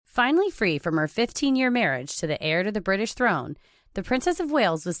Finally free from her 15-year marriage to the heir to the British throne, the Princess of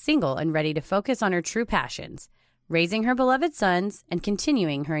Wales was single and ready to focus on her true passions, raising her beloved sons and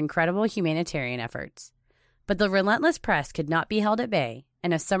continuing her incredible humanitarian efforts. But the relentless press could not be held at bay,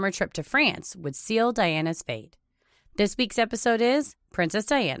 and a summer trip to France would seal Diana's fate. This week's episode is Princess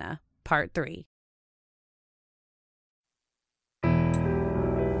Diana, Part 3.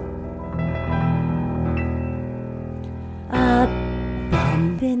 A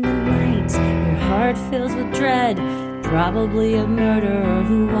bump in the night, your heart fills with dread. Probably a murderer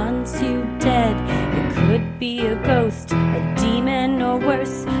who wants you dead. It could be a ghost, a demon, or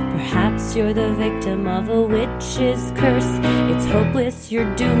worse. Perhaps you're the victim of a witch's curse. It's hopeless,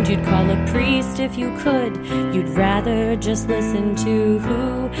 you're doomed. You'd call a priest if you could. You'd rather just listen to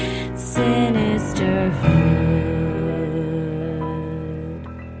who? Sinisterhood.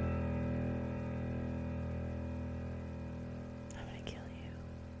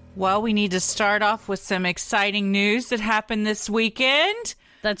 Well, we need to start off with some exciting news that happened this weekend.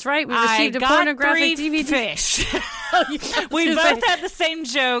 That's right. We received a pornographic DVD. Fish. We both had the same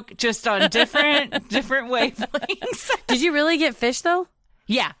joke, just on different wavelengths. Did you really get fish, though?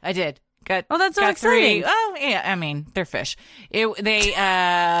 Yeah, I did. That's so exciting. 3. Oh, yeah. I mean, they're fish. They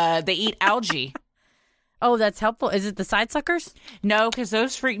eat algae. Oh, that's helpful. Is it the side suckers? No, because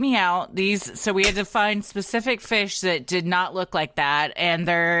those freak me out. So we had to find specific fish that did not look like that, and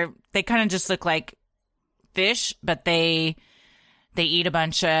they kind of just look like fish, but they eat a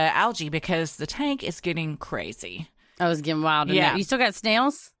bunch of algae because the tank is getting crazy. I was getting wild. Yeah, you still got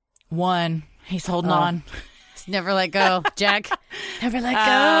snails? One. He's holding on. Never let go, Jack. Never let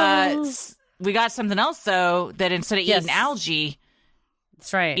go. We got something else though that instead of eating algae,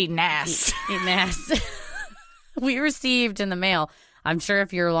 that's right, eating ass. Eating ass. We received in the mail, I'm sure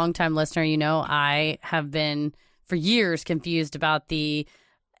if you're a longtime listener, you know I have been for years confused about the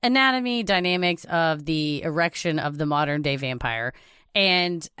anatomy dynamics of the erection of the modern day vampire.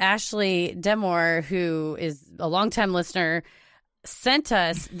 And Ashley Demore, who is a longtime listener, sent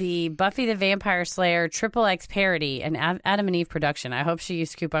us the Buffy the Vampire Slayer XXX parody, an Adam and Eve production. I hope she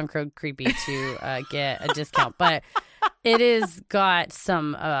used coupon code CREEPY to get a discount. But it is got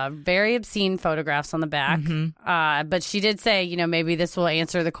some very obscene photographs on the back. Mm-hmm. But she did say, maybe this will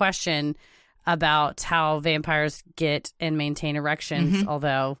answer the question about how vampires get and maintain erections. Mm-hmm.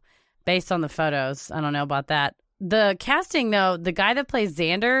 Although, based on the photos, I don't know about that. The casting, though, the guy that plays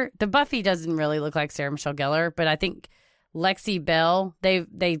Xander, the Buffy doesn't really look like Sarah Michelle Gellar, but I think Lexi Bell,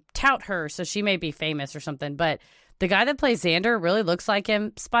 they tout her, so she may be famous or something. But the guy that plays Xander really looks like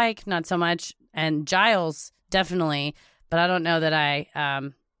him. Spike, not so much. And Giles, definitely. But I don't know that I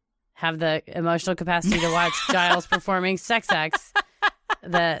have the emotional capacity to watch Giles performing sex acts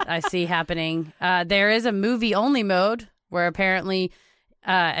that I see happening. There is a movie-only mode where apparently,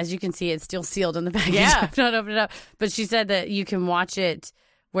 as you can see, it's still sealed in the package. Yeah. I've not opened it up. But she said that you can watch it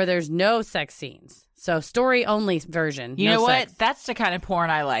where there's no sex scenes. So story-only version. You know what? That's the kind of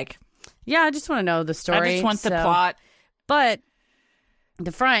porn I like. Yeah, I just want to know the story. I just want the plot. But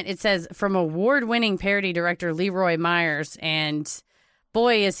the front, it says, from award-winning parody director Leroy Myers, and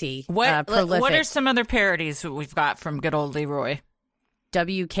boy, is he prolific. What are some other parodies that we've got from good old Leroy?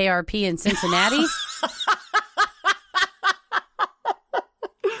 WKRP in Cincinnati.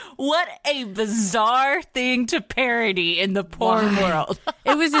 What a bizarre thing to parody in the porn world.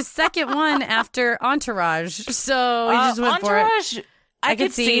 It was his second one after Entourage, so he just went Entourage, for it. I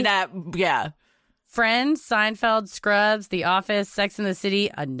could see that, yeah. Friends, Seinfeld, Scrubs, The Office, Sex and the City,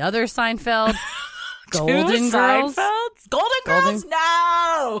 another Seinfeld, Golden Girls. Golden Girls?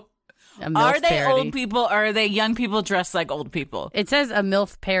 No! Are they parody. Old people or are they young people dressed like old people? It says a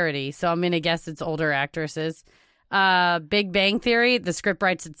MILF parody, so I'm going to guess it's older actresses. Big Bang Theory, the script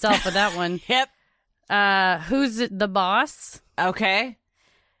writes itself with that one. Yep. Who's the Boss? Okay.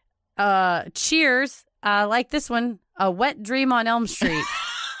 Cheers. Like this one, A Wet Dream on Elm Street.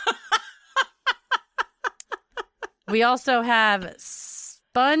 We also have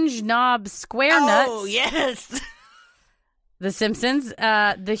Sponge Knob Square Nuts. Oh, yes. The Simpsons.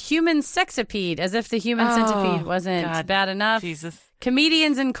 The Human Sexipede, as if the Human Centipede wasn't bad enough. Jesus.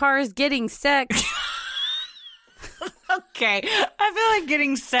 Comedians in Cars Getting Sex. Okay. I feel like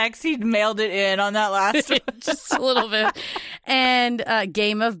Getting Sexy mailed it in on that last one. Just a little bit. And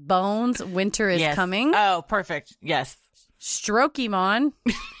Game of Bones, Winter is Coming. Oh, perfect. Yes. Strokemon.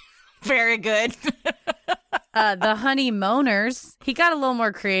 Very good. The Honeymooners. He got a little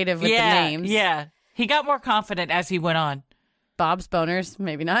more creative with the names. Yeah. He got more confident as he went on. Bob's Boners.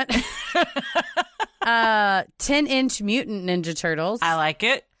 Maybe not. 10-inch Mutant Ninja Turtles. I like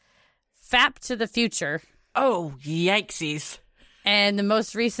it. Fap to the Future. Oh, yikesies. And the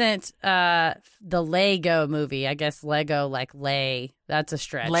most recent, the Lego movie, I guess Lego, like lay, that's a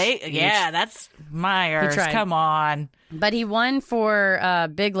stretch. That's Myers. tried. Come on. But he won for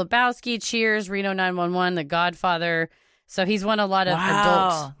Big Lebowski, Cheers, Reno 911, The Godfather. So he's won a lot of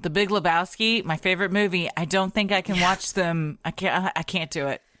adult. The Big Lebowski, my favorite movie. I don't think I can watch them. I can't do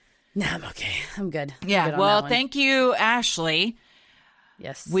it. No, I'm okay. I'm good. Yeah. I'm good on Well, that one. thank you, Ashley.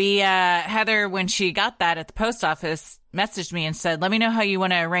 Yes. We Heather, when she got that at the post office, messaged me and said, "Let me know how you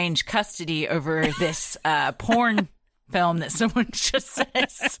want to arrange custody over this porn film that someone just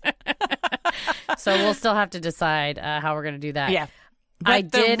says." So we'll still have to decide how we're going to do that. Yeah. But I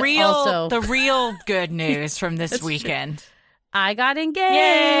did also. the real good news from this weekend. I got engaged.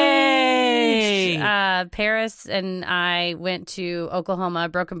 Yay! Paris and I went to Oklahoma,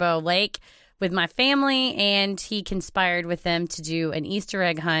 Broken Bow Lake with my family, and he conspired with them to do an Easter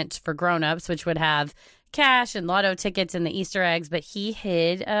egg hunt for grown-ups, which would have cash and lotto tickets and the Easter eggs, but he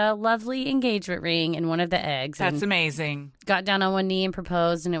hid a lovely engagement ring in one of the eggs. That's and amazing. got down on one knee and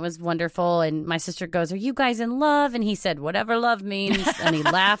proposed, and it was wonderful. And my sister goes, "Are you guys in love?" And he said, "Whatever love means." And he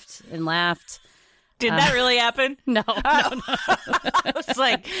laughed and laughed. Did that really happen? No. I was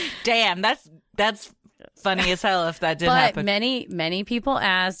like, damn, that's funny as hell if that did But happen. many people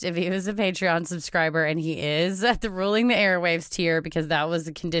asked if he was a Patreon subscriber, and he is at the Ruling the Airwaves tier because that was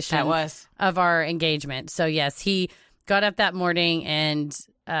a condition of our engagement. So yes, he got up that morning and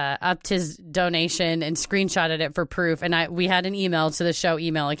upped his donation and screenshotted it for proof. And we had an email to the show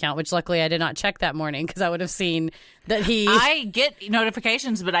email account, which luckily I did not check that morning because I would have seen that he. I get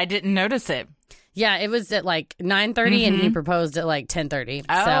notifications, but I didn't notice it. Yeah, it was at like 9:30 and he proposed at like 10:30.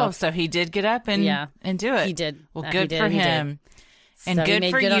 Oh, so he did get up and do it. He did. Well, He good did, for he did. him. And So he good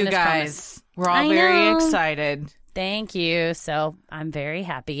made for good on you his guys. promise. We're all I very know. excited. Thank you. So I'm very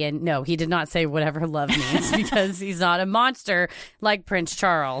happy. And no, he did not say whatever love means because he's not a monster like Prince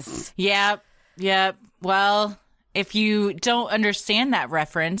Charles. Yep. Well, if you don't understand that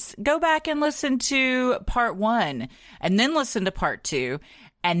reference, go back and listen to part 1 and then listen to part 2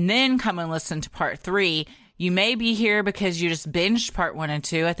 and then come and listen to part 3. You may be here because you just binged part 1 and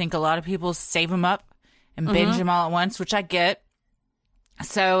 2. I think a lot of people save them up and binge them all at once, which I get.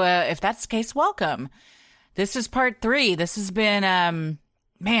 So if that's the case, welcome. This is part 3. This has been,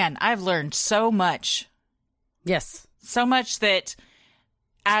 man, I've learned so much. Yes. So much that,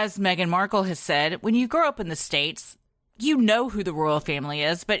 as Meghan Markle has said, when you grow up in the States, you know who the royal family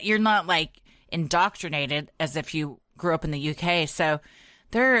is, but you're not like indoctrinated as if you grew up in the UK. So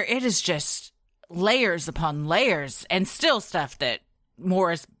it is just layers upon layers and still stuff that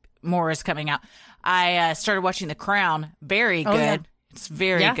more is coming out. I started watching The Crown. Very good. Yeah. It's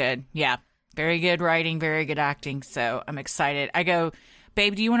very good. Yeah. Very good writing, very good acting. So I'm excited. I go,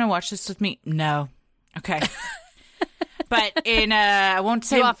 "Babe, do you want to watch this with me?" No. Okay. But I won't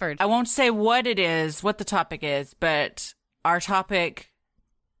say You offered. I won't say what it is, what the topic is, but our topic,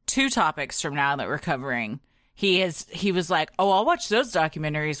 2 topics from now that we're covering. He was like, "Oh, I'll watch those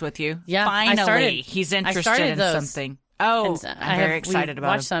documentaries with you." Yeah, Finally, he's interested in those. something. Oh, I'm very excited about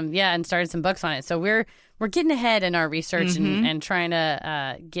it. Watched some, and started some books on it. So we're getting ahead in our research and trying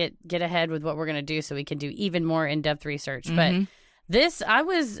to get ahead with what we're going to do so we can do even more in-depth research. But this, I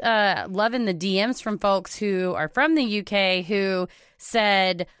was loving the DMs from folks who are from the UK who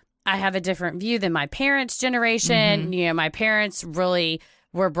said, "I have a different view than my parents' generation. You know, my parents really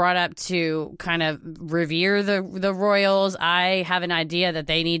were brought up to kind of revere the royals. I have an idea that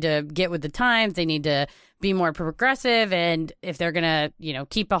they need to get with the times. They need to be more progressive, and if they're going to, you know,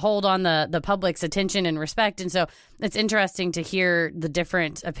 keep a hold on the public's attention and respect." And so it's interesting to hear the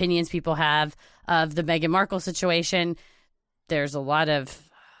different opinions people have of the Meghan Markle situation. There's a lot of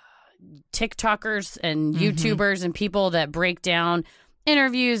TikTokers and YouTubers and people that break down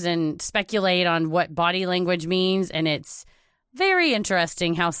interviews and speculate on what body language means, and it's very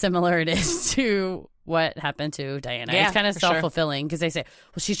interesting how similar it is to what happened to Diana. Yeah, it's kind of for sure. self-fulfilling because they say,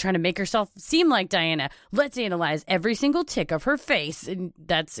 "Well, she's trying to make herself seem like Diana. Let's analyze every single tick of her face." And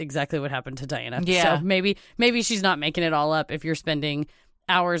that's exactly what happened to Diana. Yeah. So maybe she's not making it all up if you're spending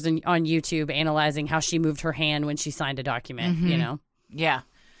hours on YouTube analyzing how she moved her hand when she signed a document, you know? Yeah.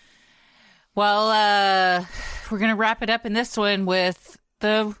 Well, we're going to wrap it up in this one with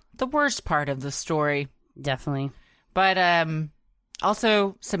the worst part of the story. Definitely. But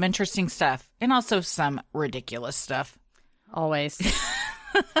also some interesting stuff and also some ridiculous stuff. Always.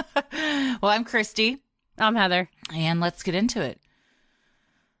 Well, I'm Christy, I'm Heather. and let's get into it.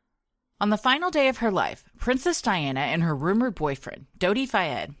 On the final day of her life, Princess Diana and her rumored boyfriend, Dodi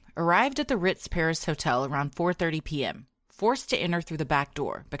Fayed, arrived at the Ritz Paris Hotel around 4:30 p.m., forced to enter through the back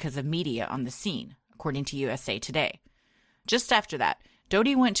door because of media on the scene, according to USA Today. Just after that,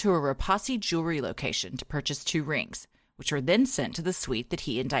 Doty went to a Rapazzi jewelry location to purchase 2 rings, which were then sent to the suite that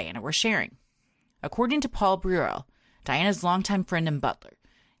he and Diana were sharing. According to Paul Bruel, Diana's longtime friend and butler,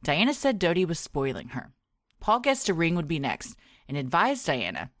 Diana said Doty was spoiling her. Paul guessed a ring would be next and advised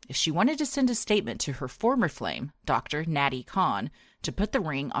Diana if she wanted to send a statement to her former flame, Dr. Natty Khan, to put the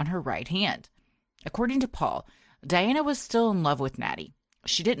ring on her right hand. According to Paul, Diana was still in love with Natty.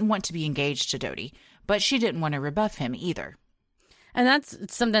 She didn't want to be engaged to Doty, but she didn't want to rebuff him either. And that's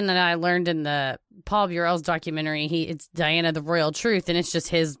something that I learned in the Paul Burrell's documentary. It's Diana, the Royal Truth, and it's just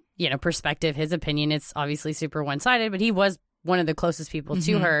his, perspective, his opinion. It's obviously super one-sided, but he was one of the closest people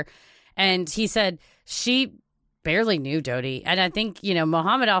to her. And he said she barely knew Doty. And I think,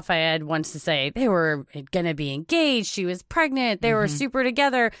 Mohammed Al-Fayed wants to say they were going to be engaged. She was pregnant. They were super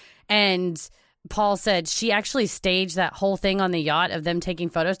together. And Paul said she actually staged that whole thing on the yacht of them taking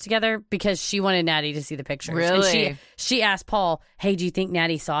photos together because she wanted Natty to see the pictures. Really? And she asked Paul, hey, do you think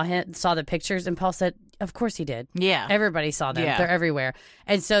Natty saw the pictures? And Paul said, of course he did. Yeah. Everybody saw them. Yeah. They're everywhere.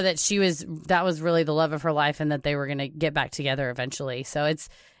 And so that was really the love of her life and that they were going to get back together eventually. So it's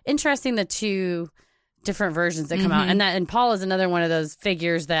interesting, the two different versions that come out. And Paul is another one of those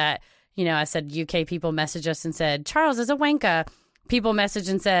figures that, I said UK people messaged us and said, Charles is a wanker. People messaged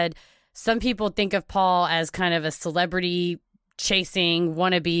and said, some people think of Paul as kind of a celebrity chasing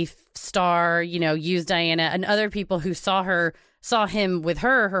wannabe star, use Diana, and other people who saw him with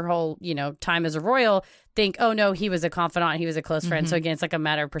her whole, time as a royal think, oh no, he was a confidant, he was a close friend. So again, it's like a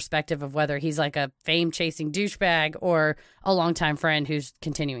matter of perspective of whether he's like a fame chasing douchebag or a longtime friend who's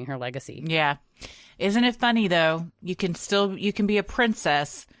continuing her legacy. Yeah. Isn't it funny though? You can be a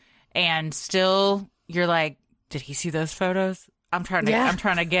princess and still you're like, did he see those photos? I'm trying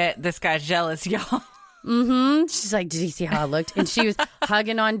to get this guy jealous, y'all. She's like, did he see how I looked? And she was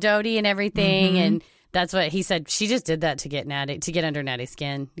hugging on Doty and everything. And that's what he said. She just did that to get under Natty's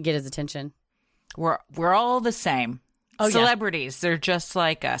skin, to get his attention. We're all the same. Oh, celebrities. Yeah. They're just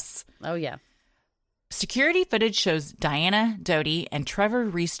like us. Oh, yeah. Security footage shows Diana, Doty, and Trevor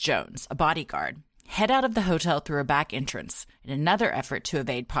Rees-Jones, a bodyguard, head out of the hotel through a back entrance in another effort to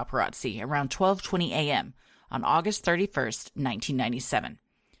evade paparazzi around 12:20 a.m. on August 31st, 1997.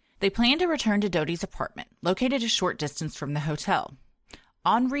 They planned to return to Doty's apartment, located a short distance from the hotel.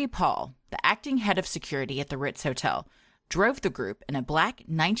 Henri Paul, the acting head of security at the Ritz Hotel, drove the group in a black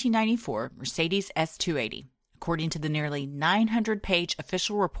 1994 Mercedes S280, according to the nearly 900-page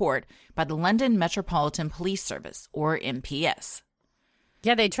official report by the London Metropolitan Police Service, or MPS.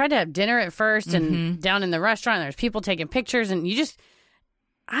 Yeah, they tried to have dinner at first and down in the restaurant, there's people taking pictures, and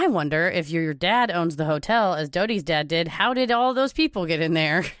I wonder if your dad owns the hotel, as Doty's dad did, how did all those people get in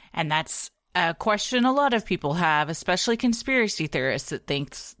there? And that's a question a lot of people have, especially conspiracy theorists that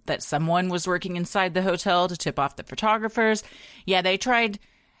thinks that someone was working inside the hotel to tip off the photographers. Yeah, they had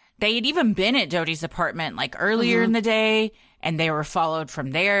even been at Doty's apartment like earlier in the day, and they were followed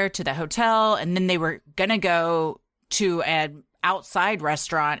from there to the hotel, and then they were going to go to an outside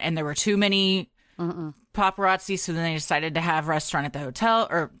restaurant, and there were too many paparazzi, so then they decided to have restaurant at the hotel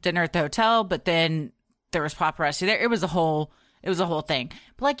or dinner at the hotel, but then there was paparazzi there. It was a whole thing.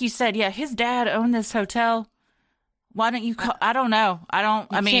 But like you said, yeah, his dad owned this hotel. Why don't you call? I don't know.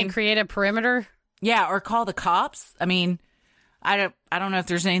 You can't create a perimeter? Yeah, or call the cops. I mean, I don't know if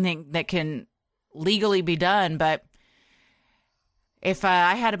there's anything that can legally be done, but if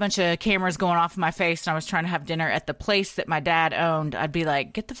I had a bunch of cameras going off in my face and I was trying to have dinner at the place that my dad owned, I'd be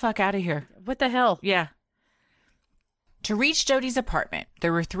like, get the fuck out of here. What the hell? Yeah. To reach Doty's apartment,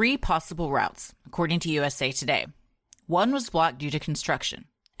 there were 3 possible routes, according to USA Today. One was blocked due to construction,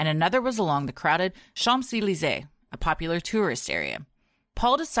 and another was along the crowded Champs-Élysées, a popular tourist area.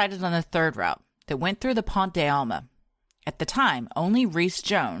 Paul decided on the third route that went through the Pont d'Alma. At the time, only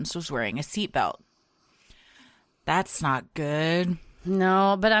Rees-Jones was wearing a seatbelt. That's not good.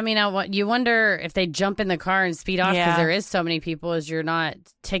 No, but I mean, you wonder if they jump in the car and speed off because there is so many people as you're not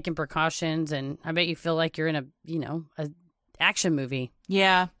taking precautions, and I bet you feel like you're in a action movie.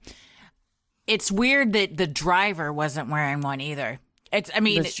 Yeah. It's weird that the driver wasn't wearing one either. It's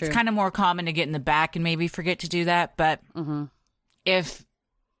kind of more common to get in the back and maybe forget to do that, but if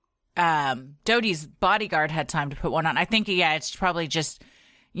Doty's bodyguard had time to put one on, I think, it's probably just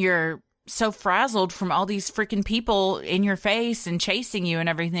you're so frazzled from all these freaking people in your face and chasing you and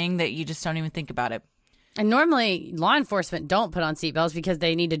everything that you just don't even think about it. And normally law enforcement don't put on seatbelts because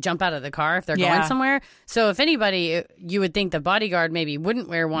they need to jump out of the car if they're going somewhere. So if anybody, you would think the bodyguard maybe wouldn't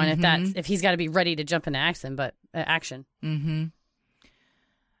wear one if he's got to be ready to jump into action.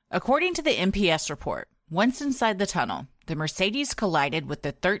 According to the MPS report, once inside the tunnel, the Mercedes collided with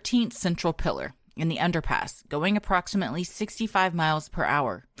the 13th central pillar in the underpass, going approximately 65 miles per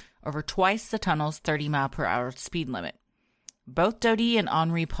hour, over twice the tunnel's 30-mile-per-hour speed limit. Both Dodie and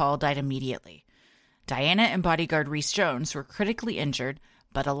Henri Paul died immediately. Diana and bodyguard Reese Jones were critically injured,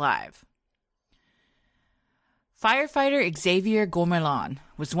 but alive. Firefighter Xavier Gourmelon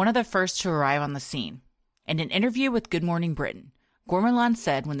was one of the first to arrive on the scene. In an interview with Good Morning Britain, Gourmelon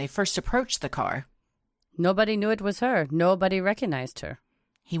said when they first approached the car, "Nobody knew it was her. Nobody recognized her."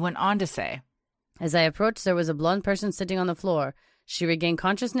 He went on to say, "As I approached, there was a blonde person sitting on the floor. She regained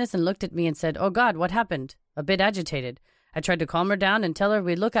consciousness and looked at me and said, 'Oh God, what happened?' A bit agitated. I tried to calm her down and tell her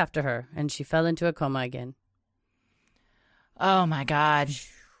we'd look after her, and she fell into a coma again." Oh my God.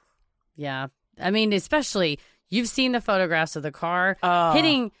 Yeah. I mean, especially, you've seen the photographs of the car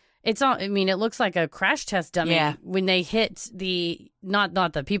hitting. It's all, I mean, it looks like a crash test dummy when they hit not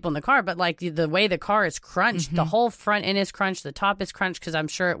the people in the car, but like the way the car is crunched. Mm-hmm. The whole front end is crunched. The top is crunched because I'm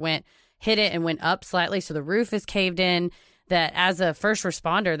sure it hit it and went up slightly. So the roof is caved in. That as a first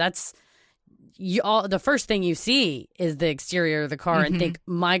responder, that's the first thing you see is the exterior of the car and think,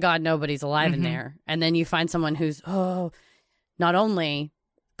 my God, nobody's alive in there. And then you find someone who's, not only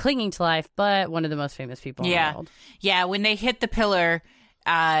clinging to life, but one of the most famous people in the world. Yeah, when they hit the pillar,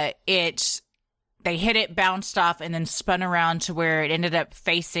 they hit it, bounced off, and then spun around to where it ended up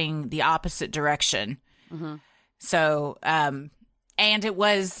facing the opposite direction. So, and it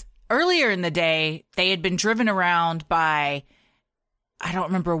was earlier in the day, they had been driven around by, I don't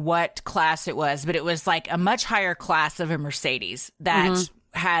remember what class it was, but it was like a much higher class of a Mercedes that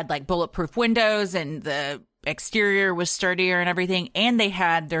had like bulletproof windows and the exterior was sturdier and everything. And they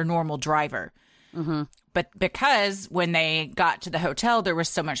had their normal driver. But because when they got to the hotel, there was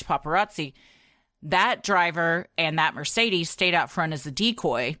so much paparazzi, that driver and that Mercedes stayed out front as a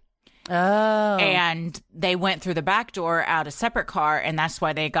decoy. Oh. And they went through the back door out a separate car. And that's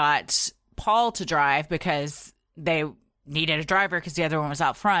why they got Paul to drive, because they needed a driver because the other one was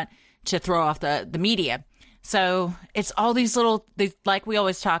out front to throw off the media. So it's all these like we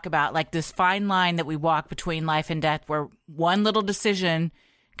always talk about, like this fine line that we walk between life and death, where one little decision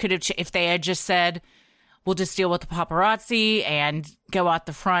could have, if they had just said, we'll just deal with the paparazzi and go out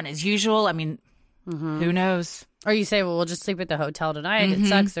the front as usual. I mean, who knows? Or you say, well, we'll just sleep at the hotel tonight. It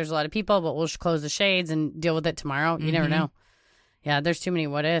sucks. There's a lot of people, but we'll just close the shades and deal with it tomorrow. You never know. Yeah, there's too many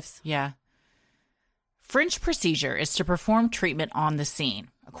what ifs. Yeah. French procedure is to perform treatment on the scene,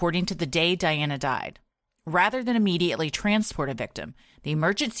 according to the day Diana died. Rather than immediately transport a victim, the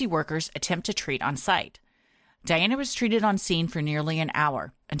emergency workers attempt to treat on site. Diana was treated on scene for nearly an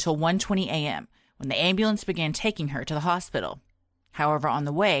hour, until 1:20 a.m., when the ambulance began taking her to the hospital. However, on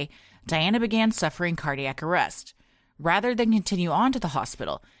the way, Diana began suffering cardiac arrest. Rather than continue on to the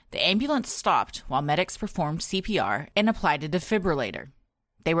hospital, the ambulance stopped while medics performed CPR and applied a defibrillator.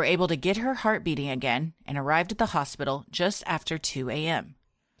 They were able to get her heart beating again and arrived at the hospital just after 2 a.m.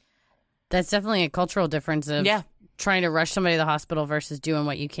 That's definitely a cultural difference of trying to rush somebody to the hospital versus doing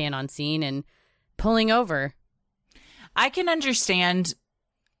what you can on scene and pulling over. I can understand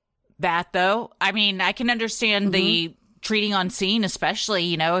that, though. I mean, I can understand the treating on scene, especially,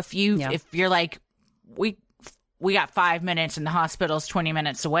 you know, if you're like, we got 5 minutes and the hospital's 20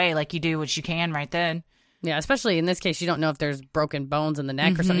 minutes away, like you do what you can right then. Yeah, especially in this case, you don't know if there's broken bones in the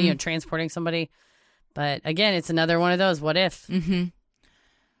neck or something, transporting somebody. But again, it's another one of those, what if?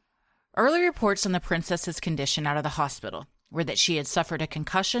 Early reports on the princess's condition out of the hospital were that she had suffered a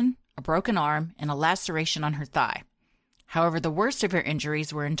concussion, a broken arm, and a laceration on her thigh. However, the worst of her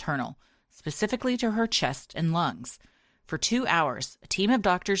injuries were internal, specifically to her chest and lungs. For 2 hours, a team of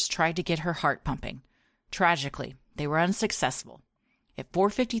doctors tried to get her heart pumping. Tragically, they were unsuccessful. At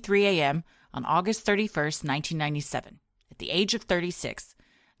 4:53 a.m. on August 31st, 1997, at the age of 36,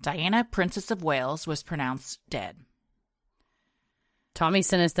 Diana, Princess of Wales, was pronounced dead. Tommy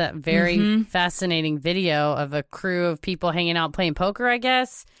sent us that very fascinating video of a crew of people hanging out playing poker, I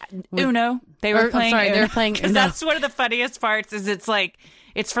guess. Uno. They were playing Uno. They were playing Uno. That's one of the funniest parts is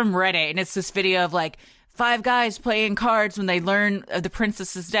it's from Reddit, and it's this video of like 5 guys playing cards when they learn of the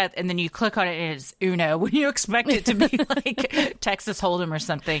princess's death, and then you click on it and it's Uno when you expect it to be like Texas Hold'em or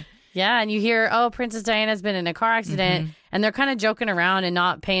something. Yeah, and you hear, Princess Diana's been in a car accident, and they're kind of joking around and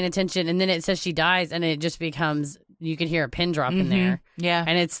not paying attention, and then it says she dies, and it just becomes, you can hear a pin drop in there. Yeah.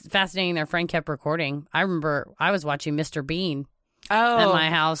 And it's fascinating. Their friend kept recording. I remember I was watching Mr. Bean at my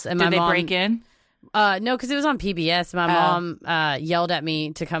house. And did my mom, they break in? No, because it was on PBS. My mom yelled at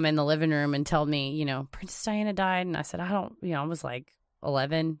me to come in the living room and tell me, Princess Diana died. And I said, I was like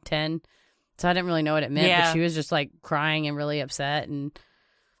 11, 10. So I didn't really know what it meant. Yeah. But she was just like crying and really upset. And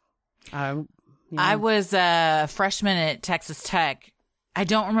I was a freshman at Texas Tech I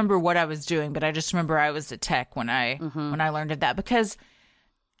don't remember what I was doing, but I just remember I was at Tech when I learned of that. Because,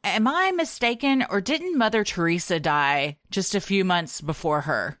 am I mistaken, or didn't Mother Teresa die just a few months before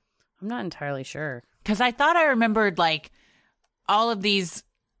her? I'm not entirely sure. Because I thought I remembered, like, all of these,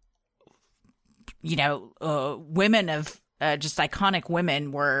 women of just iconic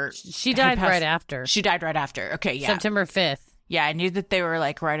women were... She died right after. She died right after. Okay, yeah. September 5th. Yeah, I knew that they were,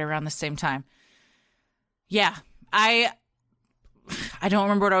 like, right around the same time. Yeah, I don't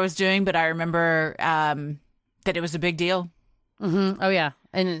remember what I was doing, but I remember that it was a big deal. Mm-hmm. Oh, yeah.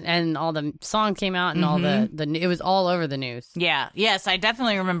 And all the song came out and all the it was all over the news. Yeah. Yes, I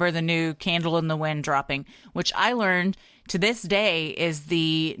definitely remember the new Candle in the Wind dropping, which I learned to this day is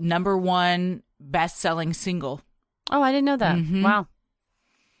the #1 best-selling single. Oh, I didn't know that. Wow.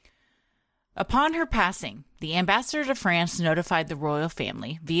 Upon her passing, the ambassador to France notified the royal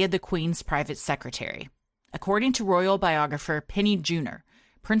family via the Queen's private secretary. According to royal biographer Penny Junor,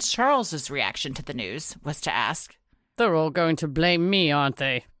 Prince Charles's reaction to the news was to ask, "They're all going to blame me, aren't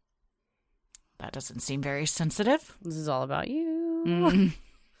they?" That doesn't seem very sensitive. This is all about you.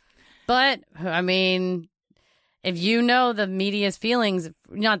 But, I mean, if you know the media's feelings,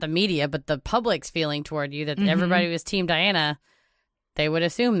 not the media, but the public's feeling toward you, that everybody was Team Diana, they would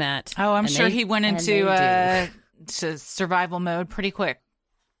assume that. Oh, I'm sure he went into to survival mode pretty quick.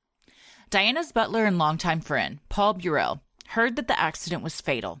 Diana's butler and longtime friend, Paul Burrell, heard that the accident was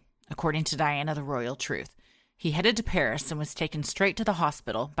fatal, according to Diana the Royal Truth. He headed to Paris and was taken straight to the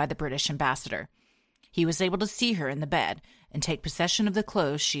hospital by the British ambassador. He was able to see her in the bed and take possession of the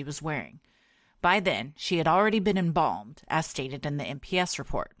clothes she was wearing. By then, she had already been embalmed, as stated in the MPS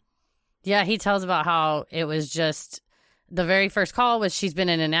report. Yeah, he tells about how it was just... The very first call was she's been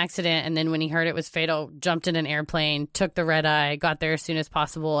in an accident, and then when he heard it was fatal, jumped in an airplane, took the red eye, got there as soon as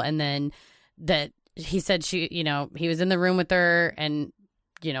possible, and then that he said he was in the room with her and,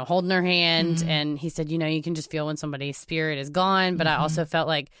 holding her hand, and he said, you can just feel when somebody's spirit is gone, but I also felt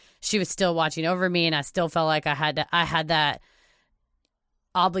like she was still watching over me, and I still felt like I had that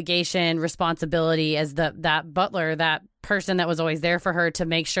obligation, responsibility as that butler, that person that was always there for her to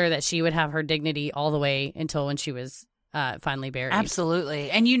make sure that she would have her dignity all the way until when she was finally buried.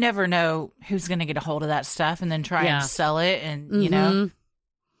 Absolutely. And you never know who's going to get a hold of that stuff and then try and sell it. And,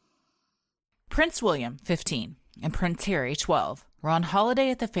 Prince William, 15, and Prince Harry, 12, were on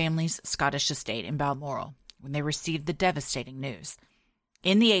holiday at the family's Scottish estate in Balmoral when they received the devastating news.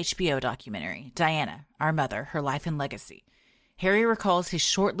 In the HBO documentary, Diana, Our Mother, Her Life and Legacy, Harry recalls his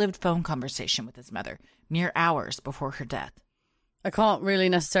short-lived phone conversation with his mother mere hours before her death. I can't really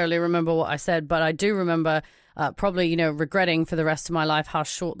necessarily remember what I said, but I do remember probably, regretting for the rest of my life how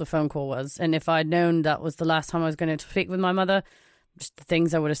short the phone call was. And if I'd known that was the last time I was going to speak with my mother, just the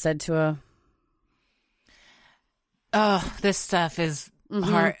things I would have said to her. Oh, this stuff is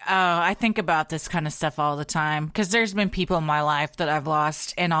hard. Oh, I think about this kind of stuff all the time because there's been people in my life that I've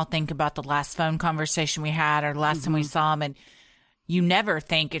lost, and I'll think about the last phone conversation we had or the last time we saw them, and you never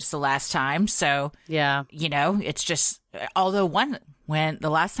think it's the last time. So, yeah, it's just, although when the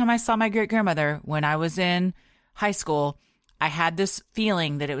last time I saw my great grandmother when I was in high school, I had this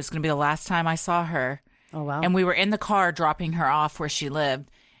feeling that it was going to be the last time I saw her. Oh, wow. And we were in the car dropping her off where she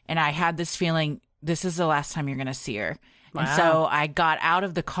lived. And I had this feeling, this is the last time you're going to see her. Wow. And so I got out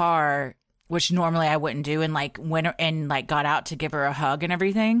of the car, which normally I wouldn't do, and went and got out to give her a hug and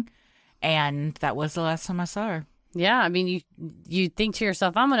everything. And that was the last time I saw her. Yeah, I mean, you think to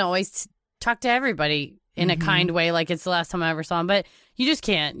yourself, I'm going to always talk to everybody in a kind way, like it's the last time I ever saw him. But you just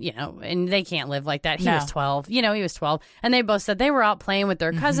can't, and they can't live like that. He was 12. He was 12. And they both said they were out playing with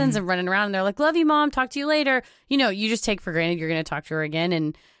their cousins and running around. And they're like, love you, Mom. Talk to you later. You just take for granted you're going to talk to her again.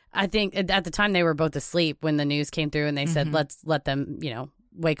 And I think at the time they were both asleep when the news came through. And they said, let's let them,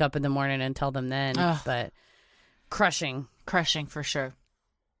 wake up in the morning and tell them then. But crushing. Crushing for sure.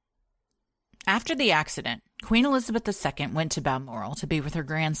 After the accident, Queen Elizabeth II went to Balmoral to be with her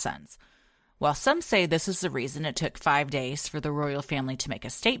grandsons. While some say this is the reason it took 5 days for the royal family to make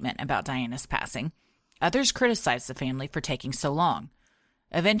a statement about Diana's passing, others criticize the family for taking so long.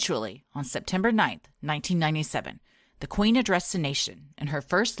 Eventually, on September 9th, 1997, the Queen addressed the nation in her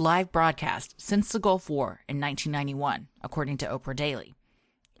first live broadcast since the Gulf War in 1991, according to Oprah Daily.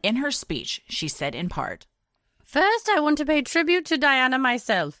 In her speech, she said in part, "First, I want to pay tribute to Diana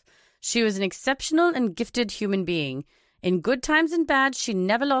myself. She was an exceptional and gifted human being. In good times and bad, she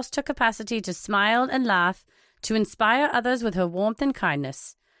never lost her capacity to smile and laugh, to inspire others with her warmth and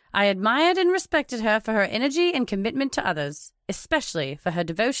kindness. I admired and respected her for her energy and commitment to others, especially for her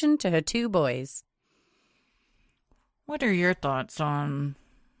devotion to her 2 boys." What are your thoughts on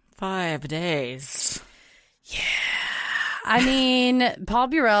 5 days? Yeah, I mean, Paul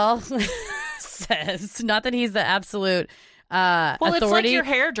Burrell says, not that he's the absolute Well, authority. it's like your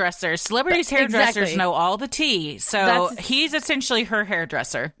hairdresser. Celebrities' hairdressers Exactly. know all the tea. So he's essentially her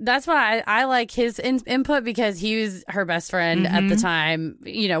hairdresser. That's why I like his input, because he was her best friend at the time,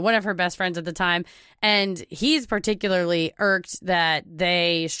 one of her best friends at the time. And he's particularly irked that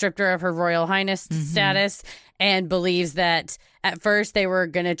they stripped her of her Royal Highness status, and believes that at first they were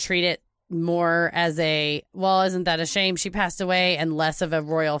going to treat it more as isn't that a shame she passed away, and less of a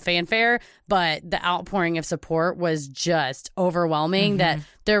royal fanfare. But the outpouring of support was just overwhelming, that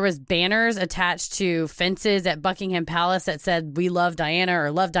there was banners attached to fences at Buckingham Palace that said "We love Diana"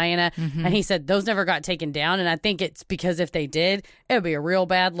 or "Love Diana," and he said those never got taken down. And I think it's because if they did, it would be a real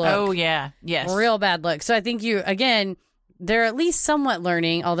bad look. Oh, yeah. Yes. Real bad look. So I think they're at least somewhat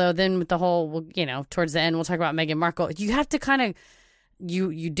learning, although then with the whole, towards the end, we'll talk about Meghan Markle. You have to kind of,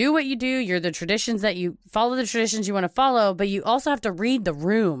 you do what you do. You're the traditions that you follow, the traditions you want to follow, but you also have to read the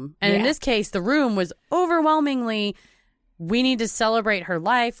room. And in this case, the room was overwhelmingly, we need to celebrate her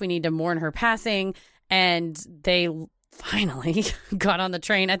life. We need to mourn her passing. And they finally got on the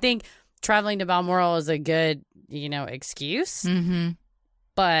train. I think traveling to Balmoral is a good, excuse.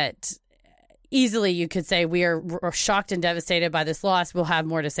 But easily you could say we're shocked and devastated by this loss. We'll have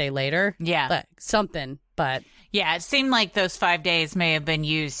more to say later. Yeah. But something. But yeah, it seemed like those 5 days may have been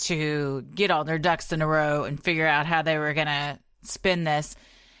used to get all their ducks in a row and figure out how they were going to spin this.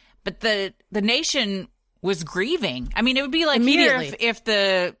 But the nation was grieving. I mean, it would be like Immediately. here if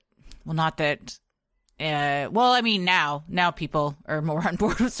the, well, not that, I mean, now people are more on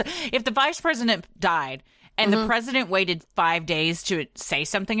board with, if the vice president died and the president waited 5 days to say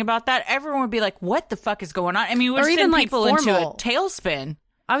something about that, everyone would be like, what the fuck is going on? I mean, it would Or send even, like, people into a formal. tailspin.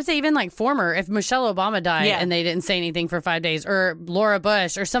 I would say even like if Michelle Obama died and they didn't say anything for 5 days, or Laura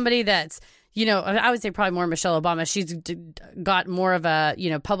Bush, or somebody that's, I would say probably more Michelle Obama. She's got more of a,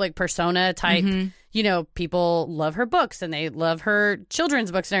 public persona type, people love her books and they love her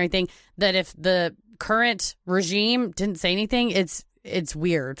children's books and everything, that if the current regime didn't say anything, it's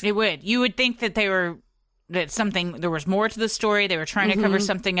weird. It would. You would think that there was more to the story. They were trying to cover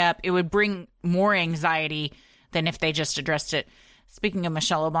something up. It would bring more anxiety than if they just addressed it. Speaking of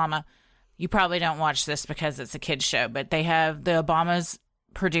Michelle Obama, you probably don't watch this because it's a kid's show, but the Obamas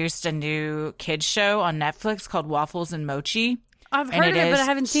produced a new kids show on Netflix called Waffles and Mochi. I've heard of it, but I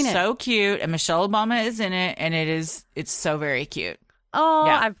haven't seen it. So cute, and Michelle Obama is in it, and it's so very cute. Oh,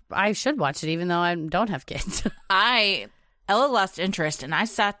 Yeah. I should watch it, even though I don't have kids. Ella lost interest, and I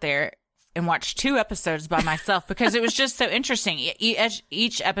sat there and watched 2 episodes by myself because it was just so interesting.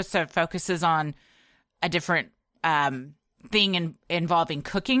 Each episode focuses on a different thing involving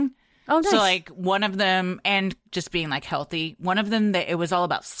cooking. Oh, nice. So like one of them, and just being like healthy, one of them, it was all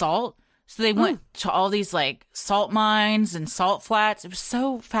about salt. So they went to all these like salt mines and salt flats. It was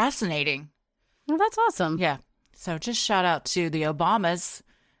so fascinating. Well, that's awesome. Yeah. So just shout out to the Obamas.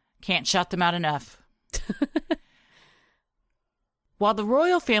 Can't shout them out enough. While the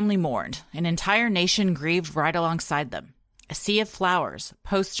royal family mourned, an entire nation grieved right alongside them. A sea of flowers,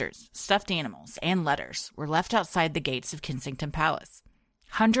 posters, stuffed animals, and letters were left outside the gates of Kensington Palace.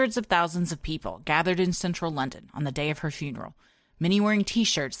 Hundreds of thousands of people gathered in central London on the day of her funeral, many wearing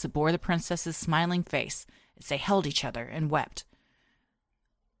T-shirts that bore the princess's smiling face as they held each other and wept.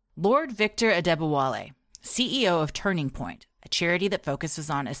 Lord Victor Adebowale, CEO of Turning Point, a charity that focuses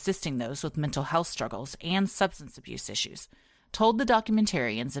on assisting those with mental health struggles and substance abuse issues, told the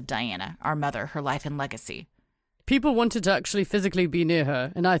documentarians of Diana, our mother, her life and legacy. People wanted to actually physically be near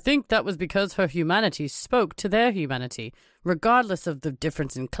her, and I think that was because her humanity spoke to their humanity. Regardless of the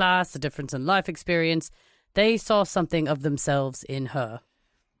difference in class, the difference in life experience, they saw something of themselves in her.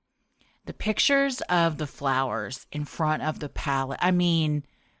 The pictures of the flowers in front of the palace, I mean,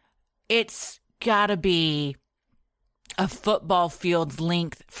 it's gotta be a football field's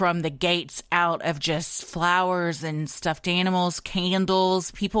length from the gates out of just flowers and stuffed animals,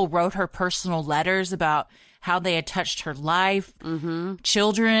 candles. People wrote her personal letters about how they had touched her life,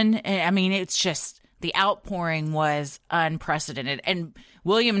 children. I mean, it's just, the outpouring was unprecedented. And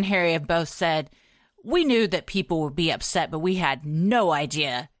William and Harry have both said, we knew that people would be upset, but we had no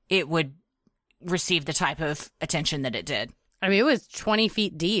idea it would receive the type of attention that it did. I mean, it was 20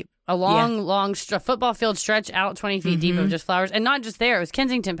 feet deep. A long football field stretch out 20 feet deep of just flowers. And not just there. It was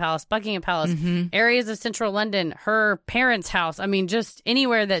Kensington Palace, Buckingham Palace, areas of central London, her parents' house. I mean, just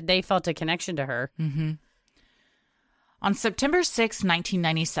anywhere that they felt a connection to her. On September 6,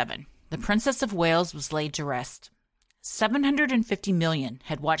 1997, the Princess of Wales was laid to rest. 750 million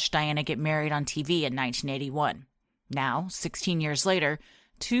had watched Diana get married on TV in 1981. Now, 16 years later,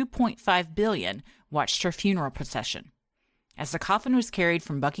 2.5 billion watched her funeral procession. As the coffin was carried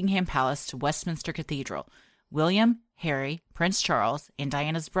from Buckingham Palace to Westminster Cathedral, William, Harry, Prince Charles, and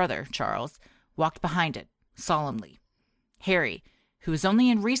Diana's brother, Charles, walked behind it, solemnly. Harry, who has only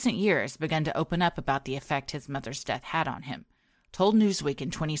in recent years begun to open up about the effect his mother's death had on him, told Newsweek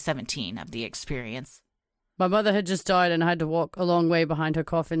in 2017 of the experience. My mother had just died and I had to walk a long way behind her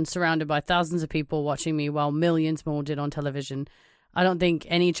coffin, surrounded by thousands of people watching me while millions more did on television. I don't think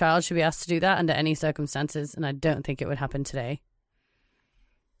any child should be asked to do that under any circumstances, and I don't think it would happen today.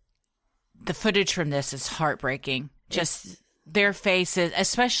 The footage from this is heartbreaking. Just their faces,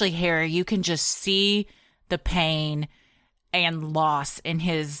 especially Harry, you can just see the pain and loss in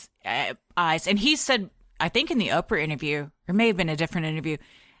his eyes. And he said, I think in the Oprah interview, or may have been a different interview,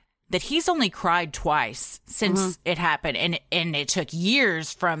 that he's only cried twice since it happened. And it took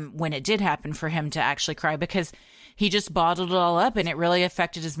years from when it did happen for him to actually cry, because he just bottled it all up and it really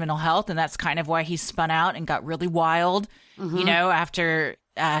affected his mental health. And that's kind of why he spun out and got really wild, you know, after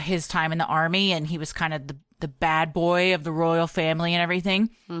his time in the army. And he was kind of the bad boy of the royal family and everything.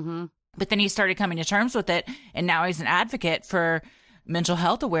 But then he started coming to terms with it. And now he's an advocate for mental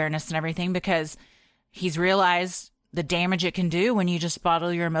health awareness and everything, because he's realized the damage it can do when you just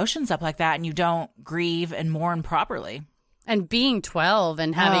bottle your emotions up like that and you don't grieve and mourn properly. And being 12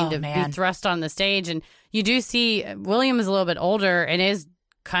 and having to be thrust on the stage. And you do see William is a little bit older and is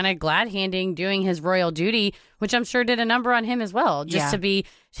kind of glad-handing, doing his royal duty, which I'm sure did a number on him as well, just to be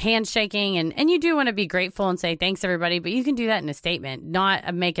handshaking. And you do want to be grateful and say, thanks, everybody. But you can do that in a statement,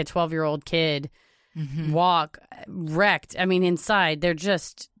 not make a 12-year-old kid walk wrecked. I mean, inside, they're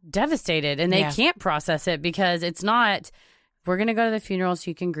just devastated and they can't process it, because it's not, we're going to go to the funeral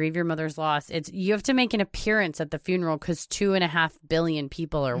so you can grieve your mother's loss. It's, you have to make an appearance at the funeral because 2.5 billion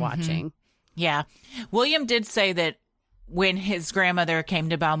people are watching. Yeah. William did say that when his grandmother came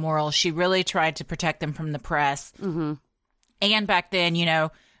to Balmoral, she really tried to protect them from the press. And back then, you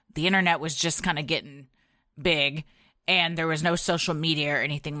know, the internet was just kind of getting big and there was no social media or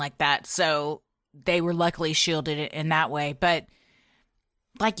anything like that. So they were luckily shielded in that way. But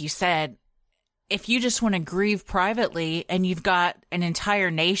like you said, if you just want to grieve privately and you've got an entire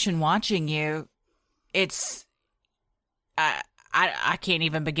nation watching you, it's, I can't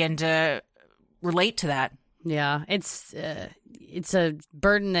even begin to relate to that. Yeah, it's a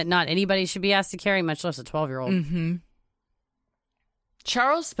burden that not anybody should be asked to carry, much less a 12-year-old.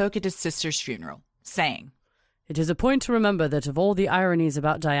 Charles spoke at his sister's funeral, saying, "It is a point to remember that of all the ironies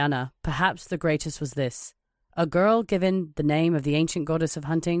about Diana, perhaps the greatest was this. A girl given the name of the ancient goddess of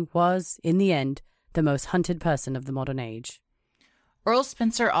hunting was, in the end, the most hunted person of the modern age." Earl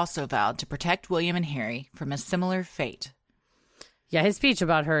Spencer also vowed to protect William and Harry from a similar fate. Yeah, his speech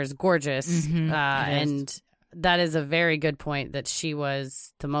about her is gorgeous. And that is a very good point, that she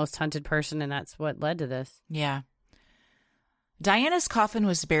was the most hunted person, and that's what led to this. Yeah. Diana's coffin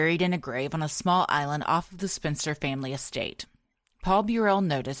was buried in a grave on a small island off of the Spencer family estate. Paul Burrell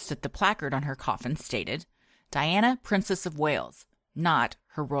noticed that the placard on her coffin stated, "Diana, Princess of Wales," not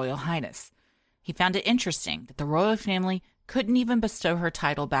Her Royal Highness. He found it interesting that the royal family couldn't even bestow her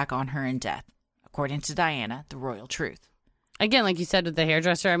title back on her in death, according to Diana, the royal truth. Again, like you said with the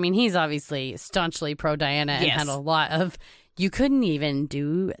hairdresser, I mean, he's obviously staunchly pro-Diana and had a lot of, you couldn't even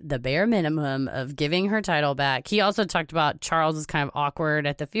do the bare minimum of giving her title back. He also talked about Charles is kind of awkward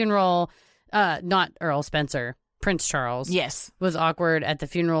at the funeral. Not Earl Spencer, Prince Charles. Yes. Was awkward at the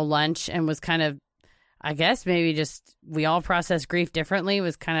funeral lunch and was kind of, I guess maybe just, we all process grief differently,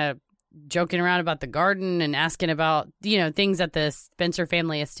 was kind of joking around about the garden and asking about, you know, things at the Spencer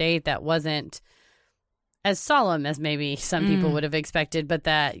family estate that wasn't as solemn as maybe some people would have expected. But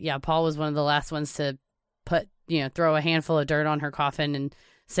that, yeah, Paul was one of the last ones to put, you know, throw a handful of dirt on her coffin and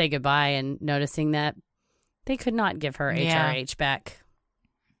say goodbye, and noticing that they could not give her HRH back.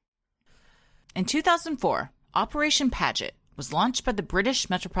 In 2004, Operation Paget was launched by the British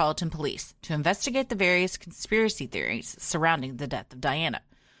Metropolitan Police to investigate the various conspiracy theories surrounding the death of Diana.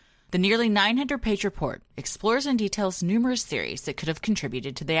 The nearly 900-page report explores and details numerous theories that could have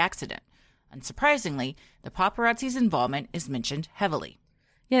contributed to the accident. Unsurprisingly, the paparazzi's involvement is mentioned heavily.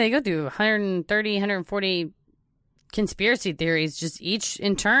 Yeah, they go through 130, 140 conspiracy theories, just each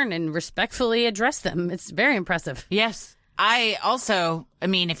in turn, and respectfully address them. It's very impressive. Yes. I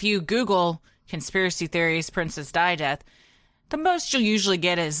mean, if you Google conspiracy theories, Princess Di death, the most you'll usually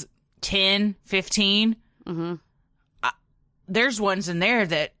get is 10, 15. There's ones in there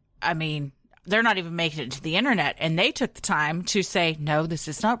that, I mean, they're not even making it to the internet, and they took the time to say, no, this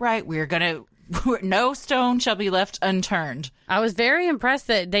is not right. No stone shall be left unturned. I was very impressed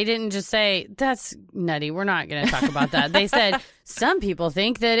that they didn't just say, that's nutty, we're not going to talk about that. They said, some people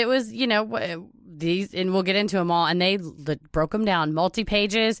think that it was, you know, these, and we'll get into them all, and they broke them down,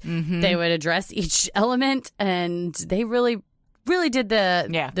 multi-pages. They would address each element, and they really, really did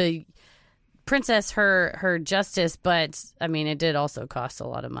the princess her justice. But I mean, it did also cost a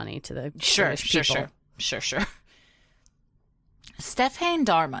lot of money to the British people. Sure. Stefan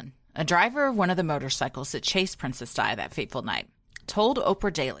Darman, a driver of one of the motorcycles that chased Princess Di that fateful night, told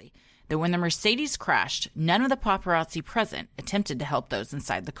Oprah Daily that when the Mercedes crashed, none of the paparazzi present attempted to help those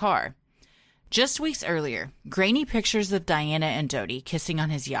inside the car. Just weeks earlier, grainy pictures of Diana and Dodi kissing on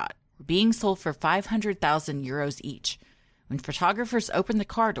his yacht were being sold for 500,000 euros each. When photographers opened the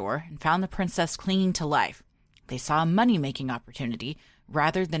car door and found the princess clinging to life, they saw a money-making opportunity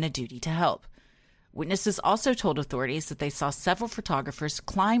rather than a duty to help. Witnesses also told authorities that they saw several photographers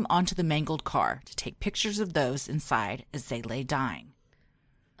climb onto the mangled car to take pictures of those inside as they lay dying.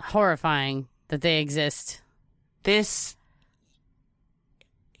 Horrifying that they exist.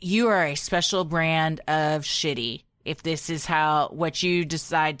 You are a special brand of shitty if this is what you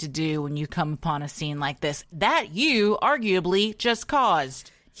decide to do when you come upon a scene like this that you arguably just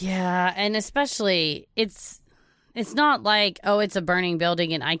caused. Yeah, and especially it's not like, oh, it's a burning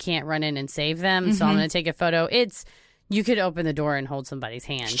building and I can't run in and save them, so I'm going to take a photo. You could open the door and hold somebody's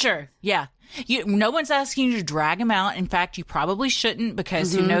hand. Sure, yeah. No one's asking you to drag them out. In fact, you probably shouldn't,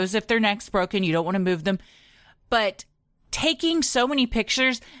 because who knows if their neck's broken. You don't want to move them. But taking so many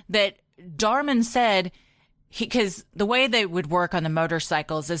pictures that Darman said, because the way they would work on the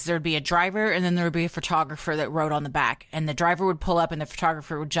motorcycles is there'd be a driver and then there would be a photographer that rode on the back. And the driver would pull up and the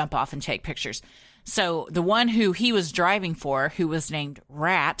photographer would jump off and take pictures. So the one who he was driving for, who was named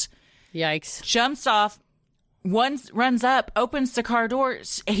Rat, yikes, jumps off, runs up, opens the car door.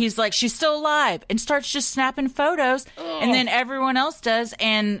 He's like, she's still alive, and starts just snapping photos. And then everyone else does.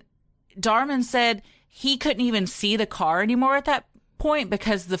 And Darman said he couldn't even see the car anymore at that point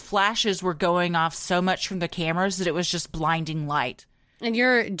because the flashes were going off so much from the cameras that it was just blinding light. And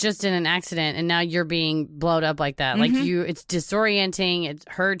you're just in an accident, and now you're being blown up like that. Like it's disorienting. It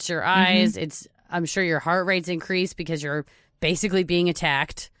hurts your eyes. I'm sure your heart rate's increased because you're basically being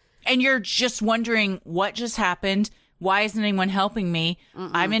attacked. And you're just wondering, what just happened? Why isn't anyone helping me?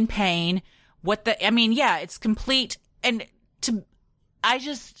 I'm in pain. It's complete. And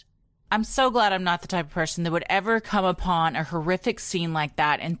I'm so glad I'm not the type of person that would ever come upon a horrific scene like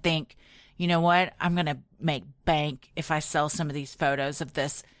that and think, you know what? I'm going to make bank if I sell some of these photos of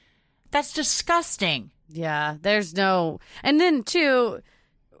this. That's disgusting. Yeah, and then too,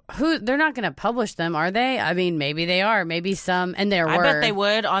 they're not going to publish them, are they? I mean, maybe they are. Maybe some, and I bet they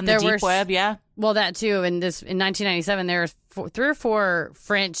would on the deep web. Yeah. Well, that too. In 1997, there were 3 or 4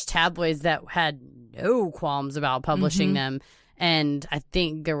 French tabloids that had no qualms about publishing them, and I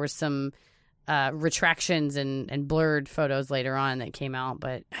think there were some retractions and blurred photos later on that came out.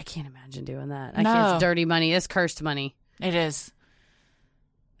 But I can't imagine doing that. It's dirty money. It's cursed money. It is.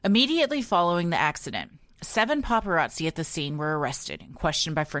 Immediately following the accident, 7 paparazzi at the scene were arrested and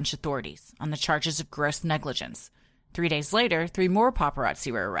questioned by French authorities on the charges of gross negligence. 3 days later, 3 more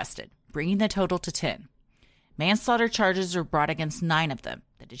paparazzi were arrested, bringing the total to 10. Manslaughter charges were brought against 9 of them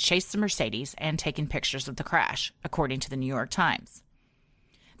that had chased the Mercedes and taken pictures of the crash, according to the New York Times.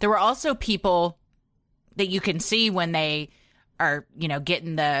 There were also people that you can see when they are,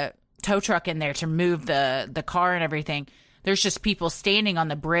 getting the tow truck in there to move the car and everything. There's just people standing on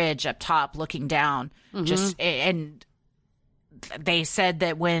the bridge up top looking down. And they said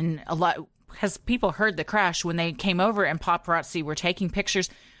that because people heard the crash, when they came over and paparazzi were taking pictures,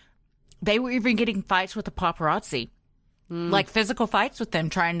 they were even getting fights with the paparazzi, like physical fights with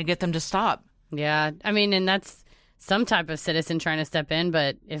them, trying to get them to stop. Yeah. I mean, and that's some type of citizen trying to step in.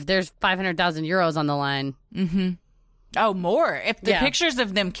 But if there's 500,000 euros on the line. Oh, more. If the pictures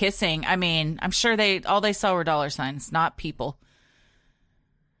of them kissing, I mean, I'm sure all they saw were dollar signs, not people.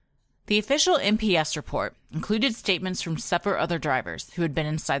 The official MPS report included statements from several other drivers who had been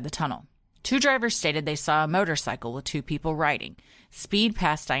inside the tunnel. 2 drivers stated they saw a motorcycle with 2 people riding speed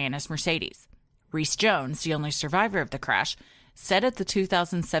past Diana's Mercedes. Reese Jones, the only survivor of the crash, said at the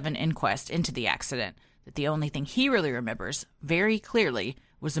 2007 inquest into the accident that the only thing he really remembers very clearly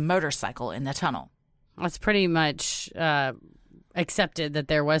was a motorcycle in the tunnel. That's pretty much accepted that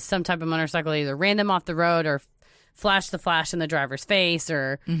there was some type of motorcycle that either ran them off the road or flashed the flash in the driver's face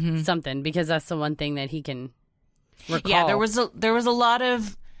or something, because that's the one thing that he can recall. Yeah, there was a lot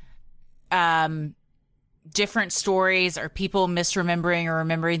of different stories or people misremembering or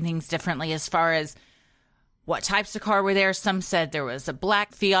remembering things differently as far as what types of car were there. Some said there was a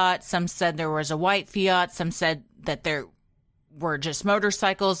black Fiat. Some said there was a white Fiat. Some said that there were just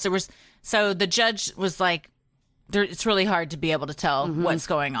motorcycles. So the judge was like, it's really hard to be able to tell what's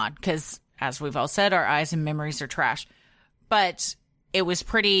going on because as we've all said, our eyes and memories are trash. But it was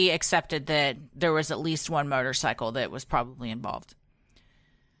pretty accepted that there was at least one motorcycle that was probably involved.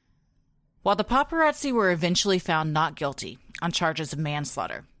 While the paparazzi were eventually found not guilty on charges of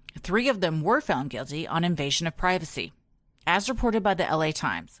manslaughter, 3 of them were found guilty on invasion of privacy. As reported by the LA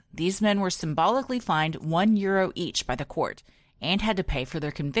Times, these men were symbolically fined €1 each by the court and had to pay for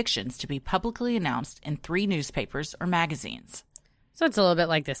their convictions to be publicly announced in 3 newspapers or magazines. So it's a little bit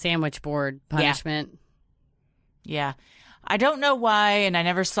like the sandwich board punishment. Yeah. I don't know why, and I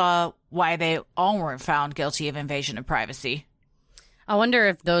never saw why they all weren't found guilty of invasion of privacy. I wonder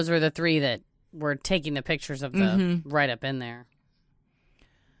if those were the 3 that were taking the pictures of the write-up in there.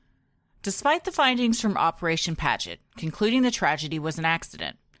 Despite the findings from Operation Paget, concluding the tragedy was an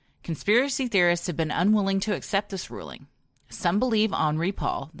accident, conspiracy theorists have been unwilling to accept this ruling. Some believe Henri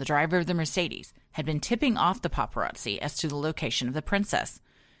Paul, the driver of the Mercedes, had been tipping off the paparazzi as to the location of the princess.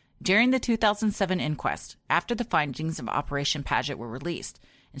 During the 2007 inquest, after the findings of Operation Paget were released,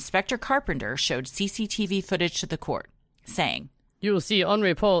 Inspector Carpenter showed CCTV footage to the court, saying, "You will see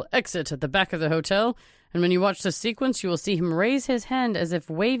Henri Paul exit at the back of the hotel, and when you watch the sequence, you will see him raise his hand as if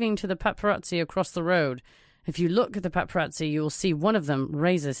waving to the paparazzi across the road. If you look at the paparazzi, you will see one of them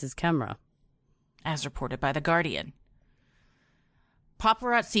raises his camera." As reported by The Guardian.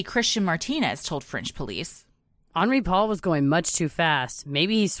 Paparazzi Christian Martinez told French police, Henri Paul was going much too fast.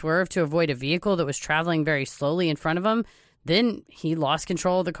 Maybe he swerved to avoid a vehicle that was traveling very slowly in front of him. Then he lost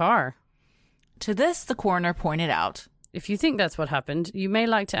control of the car. To this, the coroner pointed out, "If you think that's what happened, you may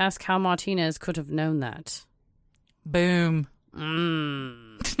like to ask how Martinez could have known that." Boom.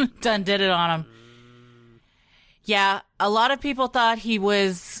 Done did it on him. Yeah, a lot of people thought he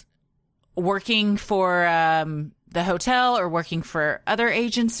was working for the hotel or working for other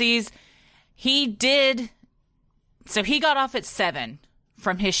agencies. He did. So he got off at 7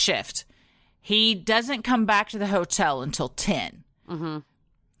 from his shift. He doesn't come back to the hotel until 10. Mm-hmm.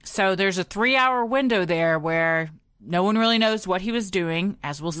 So there's a 3-hour window there where no one really knows what he was doing.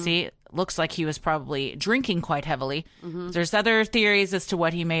 As we'll see, it looks like he was probably drinking quite heavily. There's other theories as to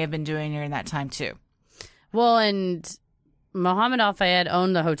what he may have been doing during that time, too. Well, and Mohammed Al-Fayed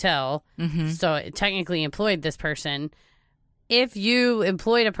owned the hotel, so it technically employed this person. If you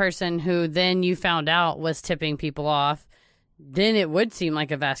employed a person who then you found out was tipping people off, then it would seem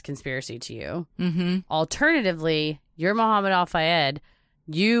like a vast conspiracy to you. Alternatively, you're Mohammed Al-Fayed.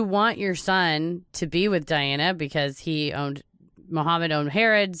 You want your son to be with Diana because Mohammed owned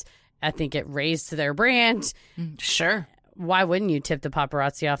Harrods. I think it raised to their brand. Sure. Why wouldn't you tip the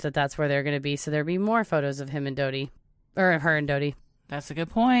paparazzi off that that's where they're going to be? So there'd be more photos of him and Dodi, or her and Dodi. That's a good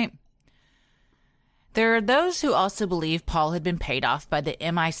point. There are those who also believe Paul had been paid off by the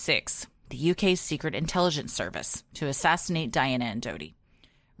MI6, the UK's secret intelligence service, to assassinate Diana and Dodi.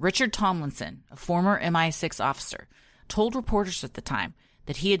 Richard Tomlinson, a former MI6 officer, told reporters at the time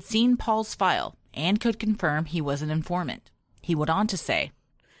that he had seen Paul's file and could confirm he was an informant. He went on to say,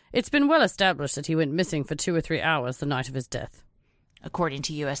 "It's been well established that he went missing for 2 or 3 hours the night of his death," according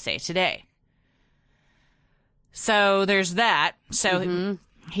to USA Today. So there's that. So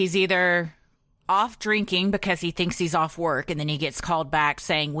he's either off drinking because he thinks he's off work, and then he gets called back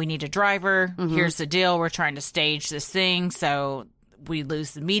saying, "We need a driver. Here's the deal. We're trying to stage this thing so we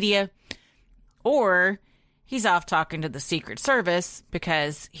lose the media." Or he's off talking to the Secret Service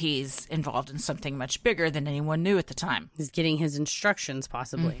because he's involved in something much bigger than anyone knew at the time. He's getting his instructions,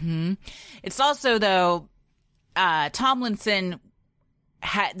 possibly. It's also, though, Tomlinson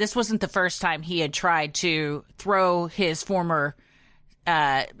this wasn't the first time he had tried to throw his former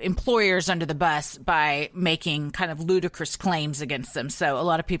employers under the bus by making kind of ludicrous claims against them. So a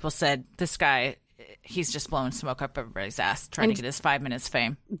lot of people said, this guy, he's just blowing smoke up everybody's ass, trying to get his 5 minutes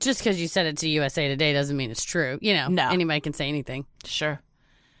fame. Just because you said it to USA Today doesn't mean it's true. No. Anybody can say anything. Sure.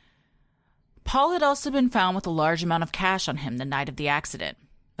 Paul had also been found with a large amount of cash on him the night of the accident.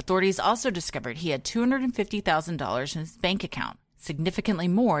 Authorities also discovered he had $250,000 in his bank account, significantly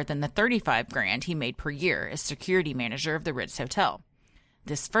more than the $35,000 he made per year as security manager of the Ritz Hotel.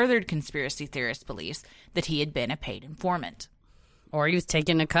 This furthered conspiracy theorist beliefs that he had been a paid informant. Or he was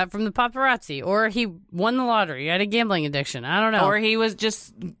taking a cut from the paparazzi. Or he won the lottery. He had a gambling addiction. I don't know. Or he was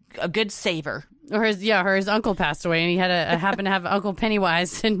just a good saver. Or his uncle passed away and he had happened to have Uncle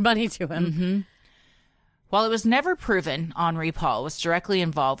Pennywise send money to him. While it was never proven Henri Paul was directly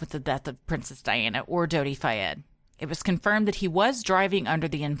involved with the death of Princess Diana or Dodi Fayed, it was confirmed that he was driving under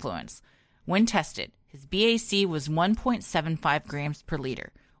the influence. When tested, his BAC was 1.75 grams per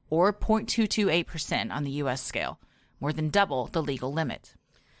liter, or 0.228% on the U.S. scale, more than double the legal limit.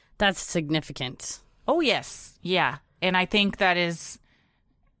 That's significant. Oh, yes. Yeah. And I think that is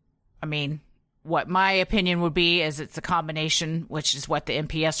I mean, what my opinion would be is it's a combination, which is what the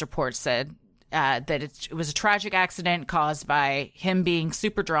MPS report said, that it was a tragic accident caused by him being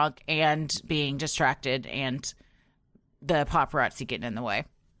super drunk and being distracted and the paparazzi getting in the way.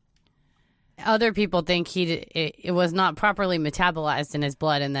 Other people think it was not properly metabolized in his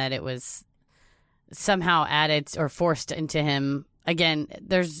blood and that it was somehow added or forced into him. Again,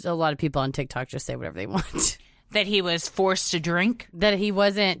 there's a lot of people on TikTok just say whatever they want. That he was forced to drink? That he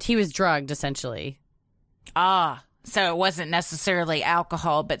was drugged, essentially. Ah, so it wasn't necessarily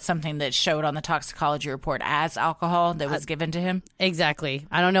alcohol, but something that showed on the toxicology report as alcohol that was given to him? Exactly.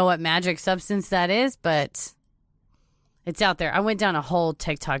 I don't know what magic substance that is, but it's out there. I went down a whole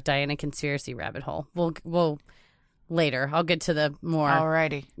TikTok Diana conspiracy rabbit hole. We'll later. I'll get to the more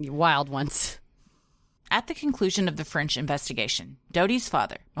Alrighty. wild ones. At the conclusion of the French investigation, Dodi's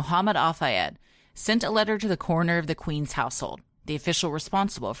father, Mohammed Al-Fayed, sent a letter to the coroner of the Queen's household, the official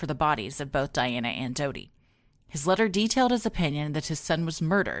responsible for the bodies of both Diana and Dodi. His letter detailed his opinion that his son was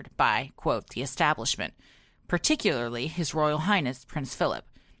murdered by, quote, the establishment, particularly His Royal Highness Prince Philip,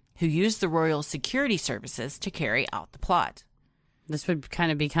 who used the royal security services to carry out the plot. This would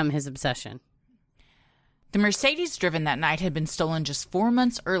kind of become his obsession. The Mercedes driven that night had been stolen just 4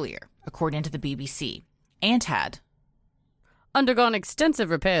 months earlier, according to the BBC, and had undergone extensive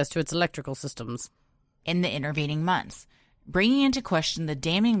repairs to its electrical systems in the intervening months, bringing into question the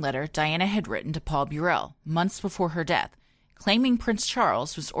damning letter Diana had written to Paul Burrell months before her death, claiming Prince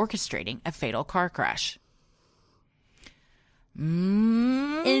Charles was orchestrating a fatal car crash.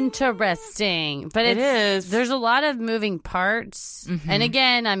 Interesting. But it is. There's a lot of moving parts. Mm-hmm. And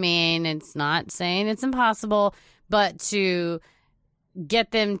again, I mean, it's not saying it's impossible, but to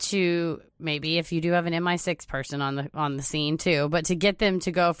get them to, maybe if you do have an MI6 person on the scene too, but to get them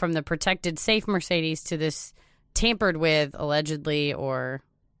to go from the protected, safe Mercedes to this tampered with, allegedly, or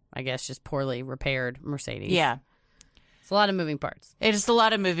I guess just poorly repaired Mercedes. Yeah. It's a lot of moving parts. It is a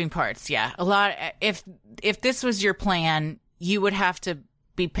lot of moving parts, yeah. A lot. If this was your plan, you would have to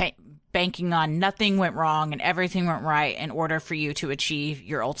be banking on nothing went wrong and everything went right in order for you to achieve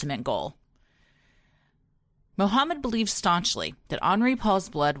your ultimate goal. Mohammed believed staunchly that Henri Paul's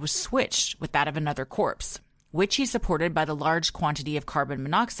blood was switched with that of another corpse, which he supported by the large quantity of carbon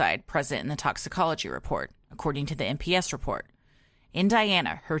monoxide present in the toxicology report, according to the MPS report. In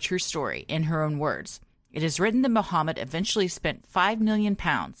Diana, her true story, in her own words, it is written that Mohammed eventually spent £5 million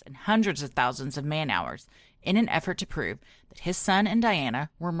and hundreds of thousands of man-hours in an effort to prove that his son and Diana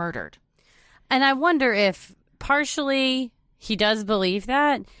were murdered. And I wonder if partially he does believe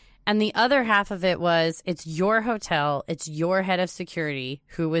that, and the other half of it was, it's your hotel, it's your head of security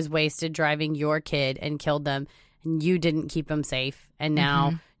who was wasted driving your kid and killed them, and you didn't keep them safe, and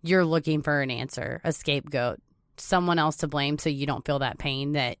now you're looking for an answer, a scapegoat, someone else to blame so you don't feel that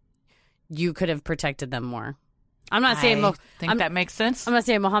pain that you could have protected them more. I'm not saying that makes sense. I'm not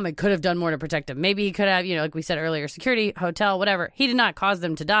saying Mohammed could have done more to protect them. Maybe he could have, like we said earlier, security, hotel, whatever. He did not cause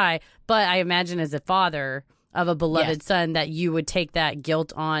them to die, but I imagine as a father of a beloved son that you would take that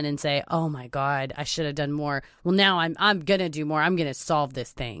guilt on and say, oh my God, I should have done more. Well, now I'm going to do more. I'm going to solve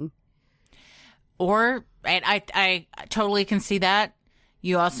this thing. Or, and I totally can see that.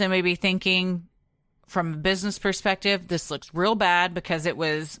 You also may be thinking from a business perspective, this looks real bad because it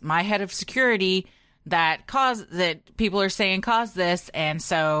was my head of security that people are saying caused this. And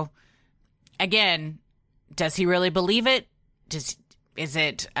so again, does he really believe it? Is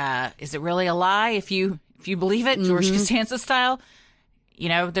it really a lie? If you believe it, George Costanza style,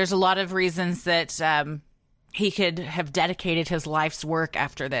 there's a lot of reasons that he could have dedicated his life's work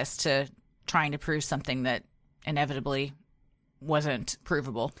after this to trying to prove something that inevitably wasn't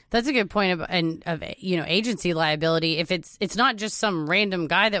provable. That's a good point of agency liability. If it's not just some random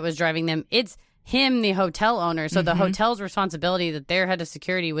guy that was driving them, it's him, the hotel owner. So the hotel's responsibility that their head of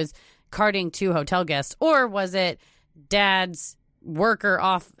security was carting two hotel guests, or was it dad's worker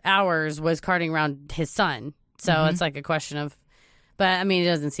off hours was carting around his son? So it's like a question of, but I mean, it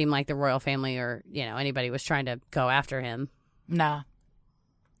doesn't seem like the royal family or anybody was trying to go after him. No.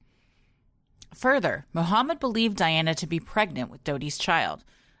 Further, Mohammed believed Diana to be pregnant with Dodi's child,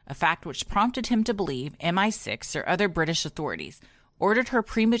 a fact which prompted him to believe MI6 or other British authorities ordered her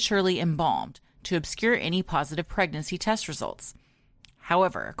prematurely embalmed to obscure any positive pregnancy test results.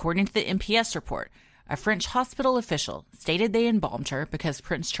 However, according to the MPS report, a French hospital official stated they embalmed her because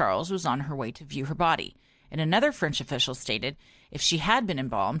Prince Charles was on her way to view her body, and another French official stated if she had been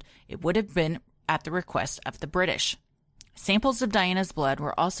embalmed, it would have been at the request of the British. Samples of Diana's blood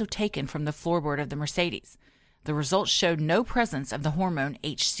were also taken from the floorboard of the Mercedes. The results showed no presence of the hormone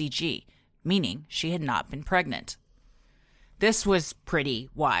HCG, meaning she had not been pregnant. this was pretty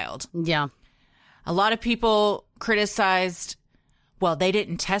wild. Yeah. A lot of people criticized, well, they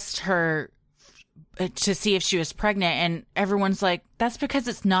didn't test her to see if she was pregnant. And everyone's like, that's because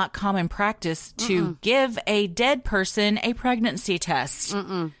it's not common practice to give a dead person a pregnancy test.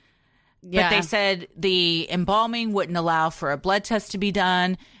 Yeah. But they said the embalming wouldn't allow for a blood test to be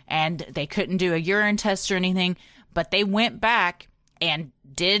done, and they couldn't do a urine test or anything. But they went back and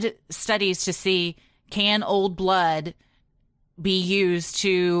did studies to see, can old blood be used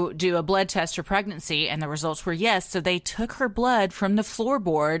to do a blood test for pregnancy? And the results were yes. So they took her blood from the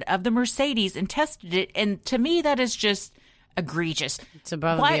floorboard of the Mercedes and tested it. And to me, that is just egregious. It's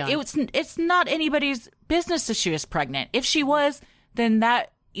above and beyond. It's not anybody's business if she was pregnant. If she was, then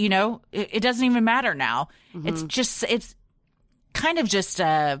that, it doesn't even matter now. It's kind of just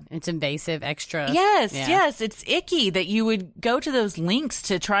it's invasive, extra. Yes, it's icky that you would go to those links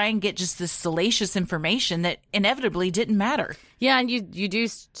to try and get just this salacious information that inevitably didn't matter. Yeah, and you do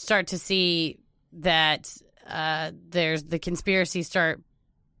start to see that there's the conspiracy start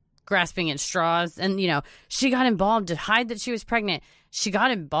grasping at straws. And, she got embalmed to hide that she was pregnant. She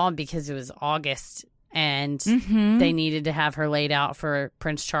got embalmed because it was August and they needed to have her laid out for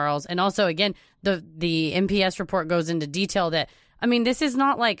Prince Charles. And also, again, the MPS report goes into detail that, this is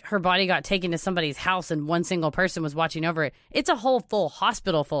not like her body got taken to somebody's house and one single person was watching over it. It's a whole full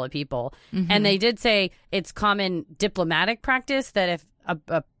hospital full of people. And they did say it's common diplomatic practice that if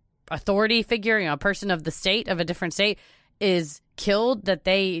a authority figure, a person of the state, of a different state, is killed, that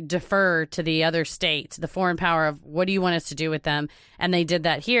they defer to the other state, the foreign power of what do you want us to do with them? And they did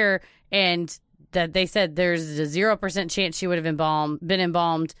that here. And that they said there's a 0% chance she would have been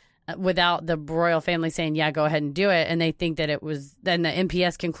embalmed without the royal family saying, yeah, go ahead and do it. And they think that it was, then the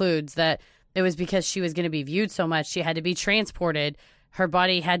MPS concludes that it was because she was going to be viewed so much. She had to be transported. Her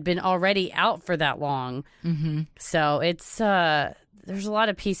body had been already out for that long. So it's, there's a lot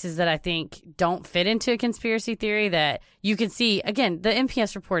of pieces that I think don't fit into a conspiracy theory that you can see. Again, the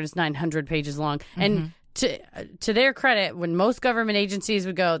MPS report is 900 pages long. And to their credit, when most government agencies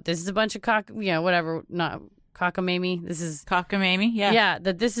would go, this is a bunch of cockamamie. This is cockamamie. Yeah. Yeah.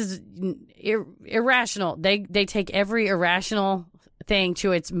 That this is irrational. They take every irrational thing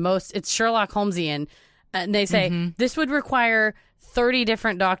to its Sherlock Holmesian. And they say this would require 30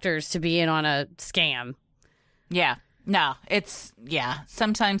 different doctors to be in on a scam. Yeah. No,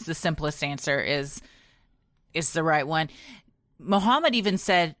 sometimes the simplest answer is the right one. Muhammad even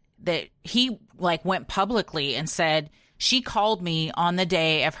said that he went publicly and said, she called me on the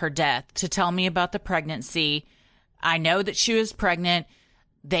day of her death to tell me about the pregnancy. I know that she was pregnant.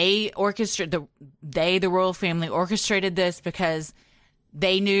 The royal family orchestrated this because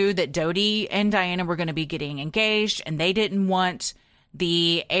they knew that Dodi and Diana were going to be getting engaged, and they didn't want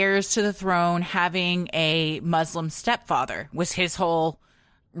the heirs to the throne having a Muslim stepfather, was his whole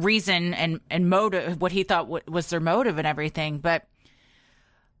reason and motive, what he thought was their motive and everything. But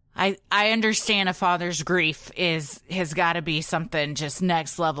I understand a father's grief has got to be something just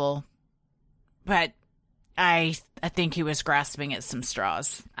next level, but I think he was grasping at some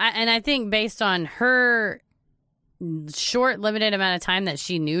straws. I think based on her short, limited amount of time that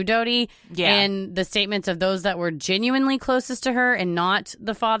she knew Dodi and the statements of those that were genuinely closest to her and not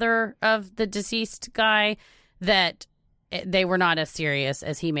the father of the deceased guy, that they were not as serious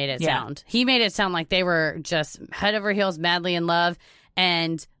as he made it sound. He made it sound like they were just head over heels, madly in love.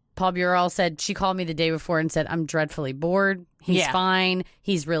 And Paul Burrell said, she called me the day before and said, I'm dreadfully bored. He's fine.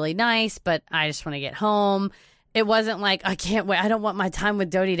 He's really nice, but I just want to get home. It wasn't like, I can't wait. I don't want my time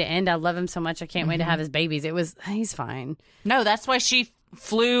with Dodi to end. I love him so much. I can't wait to have his babies. It was, he's fine. No, that's why she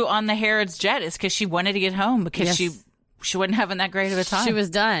flew on the Harrods jet, is because she wanted to get home, because she wasn't having that great of a time. She was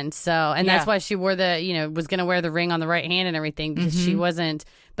done. So, and that's why she wore was going to wear the ring on the right hand and everything, because she wasn't.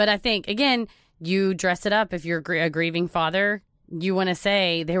 But I think, again, you dress it up. If you're a grieving father, you want to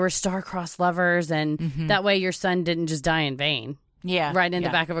say they were star-crossed lovers, and that way your son didn't just die in vain. Yeah. Right in the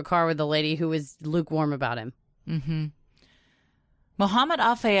back of a car with a lady who was lukewarm about him. Muhammad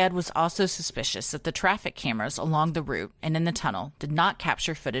Al-Fayed was also suspicious that the traffic cameras along the route and in the tunnel did not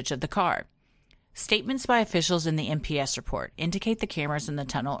capture footage of the car. Statements by officials in the MPS report indicate the cameras in the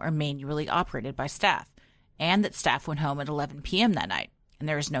tunnel are manually operated by staff, and that staff went home at 11 p.m. that night, and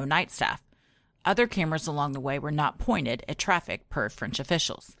there is no night staff. Other cameras along the way were not pointed at traffic, per French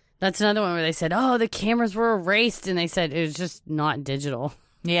officials. That's another one where they said, the cameras were erased, and they said it was just not digital.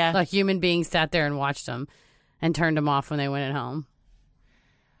 Yeah. A human being sat there and watched them and turned them off when they went home.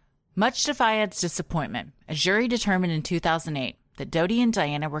 Much to Fayed's disappointment, a jury determined in 2008 that Dodi and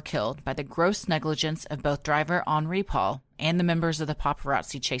Diana were killed by the gross negligence of both driver Henri Paul and the members of the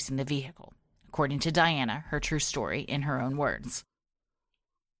paparazzi chasing the vehicle, according to Diana, her true story, in her own words.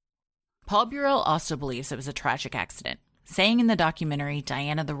 Paul Burrell also believes it was a tragic accident, saying in the documentary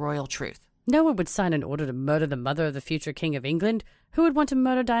Diana the Royal Truth, "No one would sign an order to murder the mother of the future King of England. Who would want to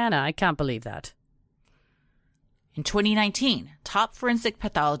murder Diana? I can't believe that." In 2019, top forensic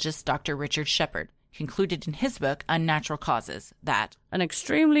pathologist Dr. Richard Shepard concluded in his book Unnatural Causes that "An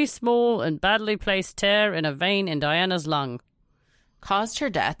extremely small and badly placed tear in a vein in Diana's lung caused her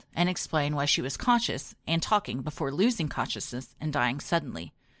death, and explained why she was conscious and talking before losing consciousness and dying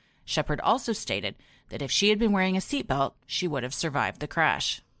suddenly. Shepard also stated that if she had been wearing a seatbelt, she would have survived the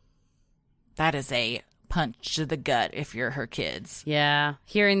crash. That is a punch to the gut if you're her kids. Yeah,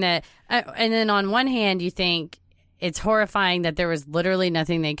 hearing that. And then on one hand, you think it's horrifying that there was literally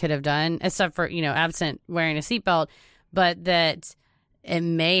nothing they could have done except for, absent wearing a seatbelt, but that it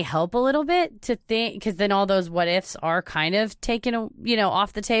may help a little bit to think, because then all those what ifs are kind of taken,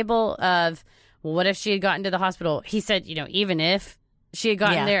 off the table of, well, what if she had gotten to the hospital? He said, even if she had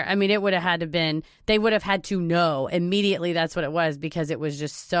gotten there, I mean, it would have had to been, they would have had to know immediately that's what it was, because it was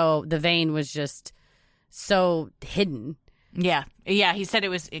just the vein was just so hidden. Yeah. Yeah. He said it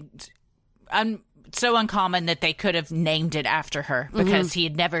was so uncommon that they could have named it after her because he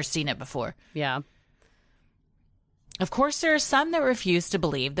had never seen it before. Yeah. Of course, there are some that refuse to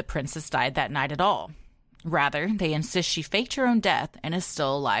believe the princess died that night at all. Rather, they insist she faked her own death and is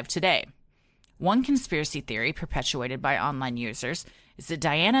still alive today. One conspiracy theory perpetuated by online users is that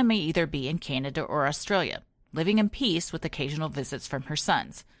Diana may either be in Canada or Australia, living in peace with occasional visits from her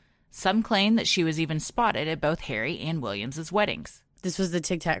sons. Some claim that she was even spotted at both Harry and William's weddings. This was the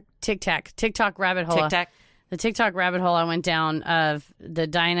TikTok rabbit hole. The TikTok rabbit hole I went down of the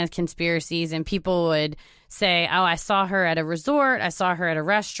Diana conspiracies, and people would say, "Oh, I saw her at a resort. I saw her at a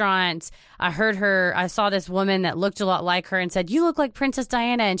restaurant. I saw this woman that looked a lot like her and said, 'You look like Princess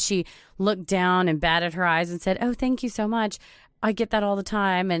Diana.'" And she looked down and batted her eyes and said, "Oh, thank you so much. I get that all the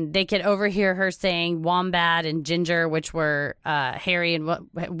time." And they could overhear her saying Wombat and Ginger, which were Harry and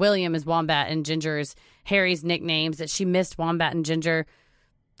William is Wombat and Ginger is Harry's nicknames, that she missed Wombat and Ginger.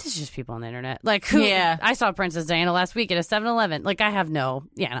 This is just people on the internet. Like, who? Yeah. I saw Princess Diana last week at a 7-Eleven. Like, I have no.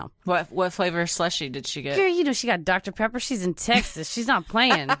 What flavor slushie did she get? Here, she got Dr. Pepper. She's in Texas. She's not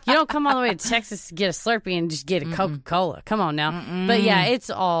playing. You don't come all the way to Texas to get a Slurpee and just get a Coca-Cola. Come on now. But yeah,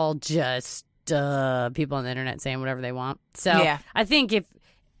 it's all just people on the internet saying whatever they want. So yeah. I think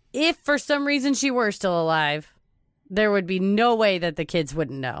if for some reason she were still alive, there would be no way that the kids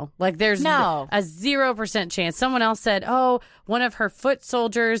wouldn't know. Like, there's a 0% chance. Someone else said, "Oh, one of her foot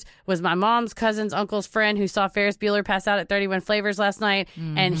soldiers was my mom's cousin's uncle's friend who saw Ferris Bueller pass out at 31 Flavors last night."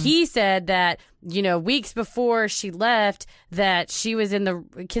 And he said that, weeks before she left, that she was in the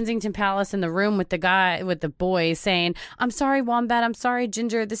Kensington Palace in the room with the boys saying, "I'm sorry, Wombat. I'm sorry,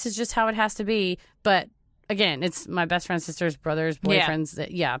 Ginger. This is just how it has to be." But again, it's my best friend's sister's brother's boyfriends.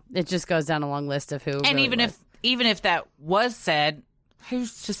 Yeah, it just goes down a long list of who. And really even if that was said,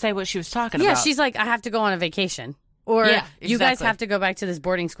 who's to say what she was talking about? Yeah, she's like, "I have to go on a vacation." Or, "You guys have to go back to this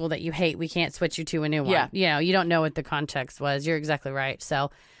boarding school that you hate. We can't switch you to a new one." Yeah. You don't know what the context was. You're exactly right.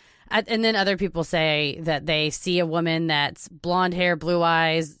 So, and then other people say that they see a woman that's blonde hair, blue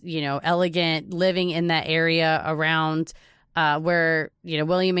eyes, elegant, living in that area around where,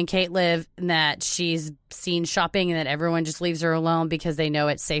 William and Kate live, and that she's seen shopping and that everyone just leaves her alone because they know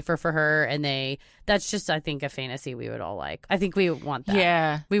it's safer for her. And that's just, I think, a fantasy we would all like. I think we want that.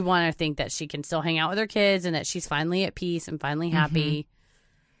 Yeah. We want to think that she can still hang out with her kids and that she's finally at peace and finally happy.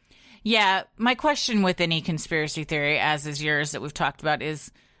 Yeah. My question with any conspiracy theory, as is yours that we've talked about,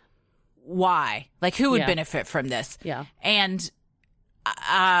 is why? Like, who would benefit from this? Yeah. And,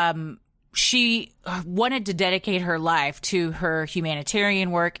 she wanted to dedicate her life to her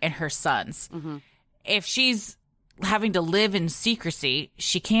humanitarian work and her sons. If she's having to live in secrecy,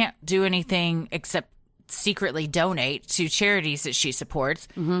 she can't do anything except secretly donate to charities that she supports.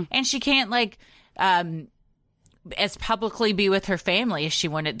 And she can't, as publicly be with her family as she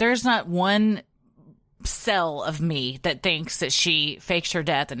wanted. There's not one cell of me that thinks that she faked her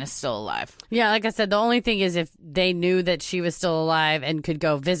death and is still alive. Yeah, like I said, the only thing is if they knew that she was still alive and could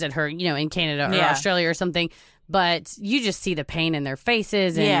go visit her, in Canada or Australia or something. But you just see the pain in their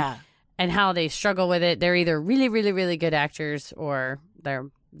faces and how they struggle with it. They're either really, really, really good actors or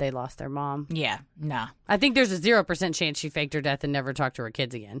they lost their mom. Yeah, no. I think there's a 0% chance she faked her death and never talked to her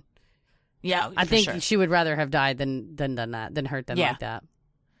kids again. Yeah, I think she would rather have died than done that, than hurt them like that.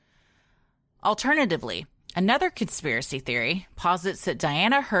 Alternatively, another conspiracy theory posits that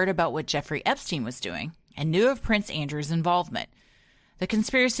Diana heard about what Jeffrey Epstein was doing and knew of Prince Andrew's involvement. The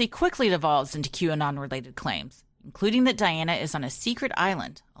conspiracy quickly devolves into QAnon-related claims. including that Diana is on a secret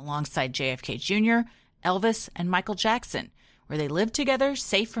island alongside JFK Jr., Elvis, and Michael Jackson, where they live together,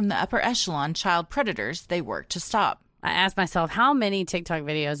 safe from the upper echelon child predators they work to stop. I asked myself, how many TikTok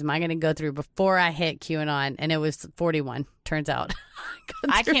videos am I going to go through before I hit QAnon? And it was 41, turns out.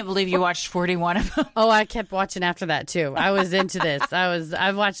 I can't believe you watched 41 of them. Oh, I kept watching after that, too. I was into this.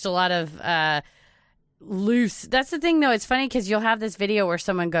 I've watched a lot of loose. That's the thing, though. It's funny because you'll have this video where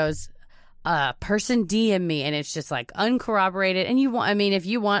someone goes, person DM me, and it's just like uncorroborated. And if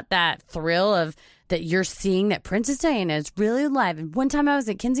you want that thrill of that you're seeing that Princess Diana is really alive. And one time I was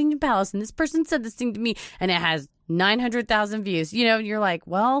at Kensington Palace and this person said this thing to me and it has 900,000 views. You're like,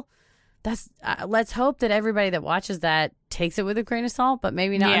 well, that's let's hope that everybody that watches that takes it with a grain of salt, but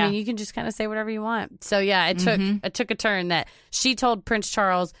maybe not. Yeah. I mean, you can just kind of say whatever you want. So yeah, it took a turn that she told Prince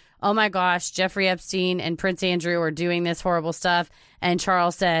Charles, oh my gosh, Jeffrey Epstein and Prince Andrew are doing this horrible stuff. And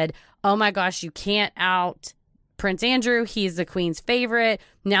Charles said, oh my gosh, you can't out Prince Andrew. He's the Queen's favorite.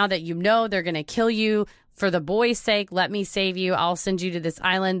 Now that you know they're going to kill you, for the boy's sake, let me save you. I'll send you to this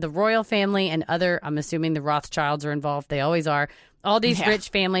island. The royal family and I'm assuming the Rothschilds are involved. They always are. All these rich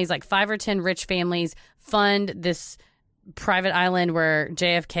families, like 5 or 10 rich families, fund this private island where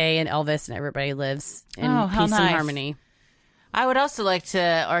JFK and Elvis and everybody lives in peace and harmony. I would also like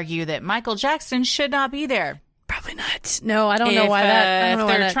to argue that Michael Jackson should not be there. Probably not. No, I don't know why that. If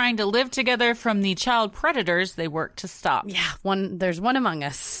they're trying to live together from the child predators they work to stop. Yeah, there's one among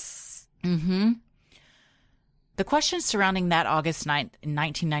us. Mm-hmm. The questions surrounding that August 9th in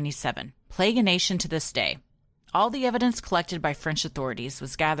 1997 plague a nation to this day. All the evidence collected by French authorities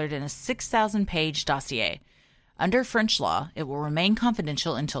was gathered in a 6,000-page dossier. Under French law, it will remain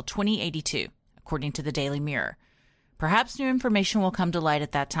confidential until 2082, according to the Daily Mirror. Perhaps new information will come to light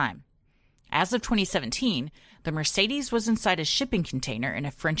at that time. As of 2017, the Mercedes was inside a shipping container in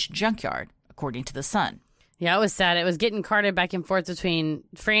a French junkyard, according to The Sun. Yeah, it was sad. It was getting carted back and forth between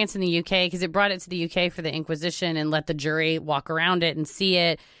France and the UK because it brought it to the UK for the Inquisition and let the jury walk around it and see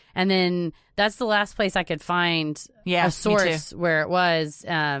it. And then that's the last place I could find a source where it was.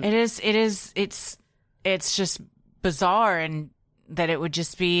 It's just bizarre, and that it would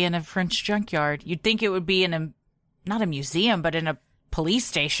just be in a French junkyard. You'd think it would be in not a museum, but in a police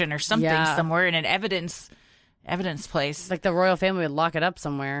station or something somewhere in an evidence place. Like the royal family would lock it up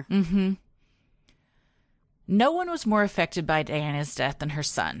somewhere. Mm-hmm. No one was more affected by Diana's death than her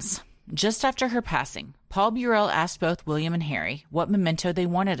sons. Just after her passing, Paul Burrell asked both William and Harry what memento they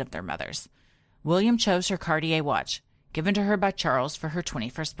wanted of their mothers. William chose her Cartier watch, given to her by Charles for her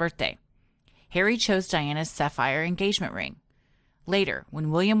 21st birthday. Harry chose Diana's sapphire engagement ring. Later,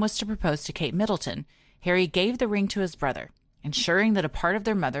 when William was to propose to Kate Middleton, Harry gave the ring to his brother, ensuring that a part of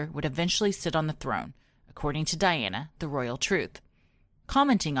their mother would eventually sit on the throne, according to Diana, the royal truth.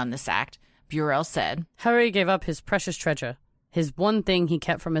 Commenting on this act, Burrell said, Harry gave up his precious treasure. His one thing he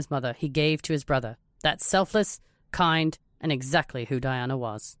kept from his mother, he gave to his brother. That's selfless, kind, and exactly who Diana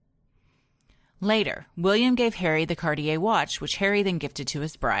was. Later, William gave Harry the Cartier watch, which Harry then gifted to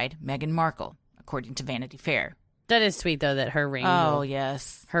his bride, Meghan Markle, according to Vanity Fair. That is sweet, though, that her ring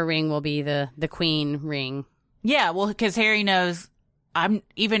yes. Her ring will be the queen ring. Yeah, well, because Harry knows,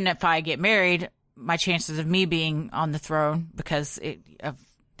 even if I get married, my chances of me being on the throne because of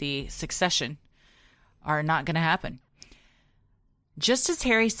the succession are not going to happen. Just as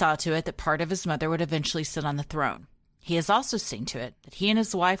Harry saw to it that part of his mother would eventually sit on the throne, he has also seen to it that he and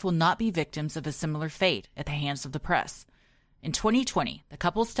his wife will not be victims of a similar fate at the hands of the press. In 2020, the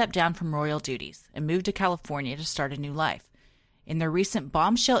couple stepped down from royal duties and moved to California to start a new life. In their recent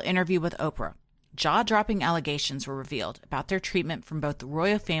bombshell interview with Oprah, jaw-dropping allegations were revealed about their treatment from both the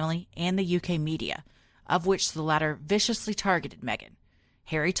royal family and the UK media, of which the latter viciously targeted Meghan.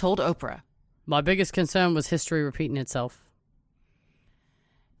 Harry told Oprah, "My biggest concern was history repeating itself."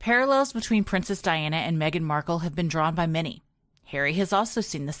 Parallels between Princess Diana and Meghan Markle have been drawn by many. Harry has also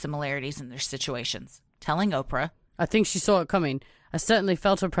seen the similarities in their situations, telling Oprah, "I think she saw it coming. I certainly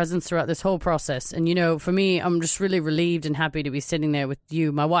felt her presence throughout this whole process. And, for me, I'm just really relieved and happy to be sitting there with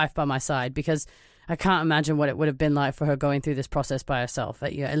you, my wife, by my side, because I can't imagine what it would have been like for her going through this process by herself.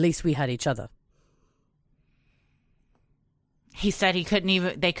 At least we had each other." He said they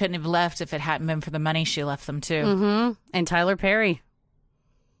couldn't have left if it hadn't been for the money she left them too. Mm-hmm. And Tyler Perry.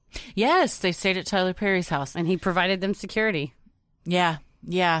 Yes, they stayed at Tyler Perry's house. And he provided them security. Yeah.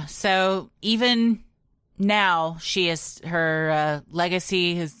 So even now, her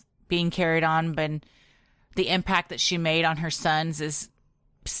legacy is being carried on, but the impact that she made on her sons is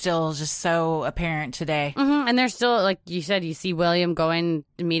still just so apparent today. Mm-hmm. And there's still, like you said, you see William going,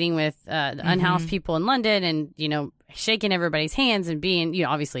 meeting with the unhoused people in London and, shaking everybody's hands and being,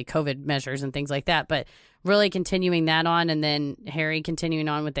 obviously COVID measures and things like that. But really continuing that on, and then Harry continuing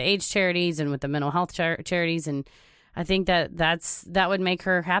on with the AIDS charities and with the mental health charities. And I think that would make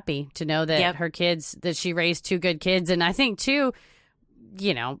her happy to know that her kids, that she raised 2 good kids. And I think too,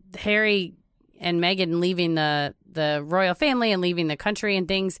 Harry and Meghan leaving the royal family and leaving the country and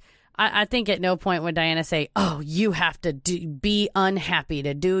things, I think at no point would Diana say, oh, you have to be unhappy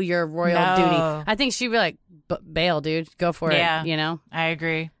to do your royal duty. I think she'd be like, bail, dude, go for it. I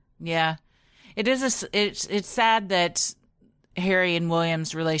agree. Yeah. It is it's sad that Harry and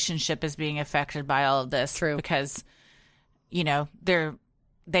William's relationship is being affected by all of this. True. Because,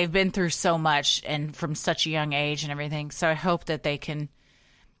 they've been through so much and from such a young age and everything. So I hope that they can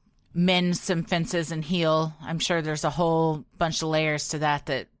mend some fences and heal. I'm sure there's a whole bunch of layers to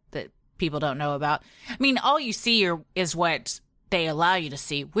that people don't know about. I mean, all you see is what they allow you to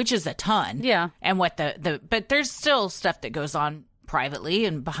see, which is a ton. Yeah. And what but there's still stuff that goes on privately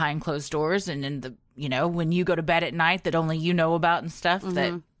and behind closed doors and in the, when you go to bed at night that only you know about and stuff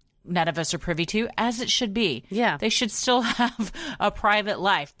that none of us are privy to, as it should be. Yeah. They should still have a private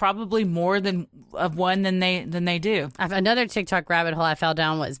life, probably more than they do. Another TikTok rabbit hole I fell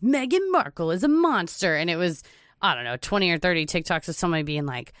down was Meghan Markle is a monster. And it was, I don't know, 20 or 30 TikToks of somebody being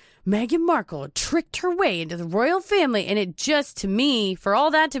like, Meghan Markle tricked her way into the royal family. And it just, to me, for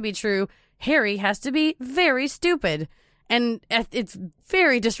all that to be true, Harry has to be very stupid. And it's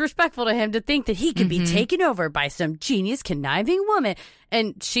very disrespectful to him to think that he could be taken over by some genius, conniving woman.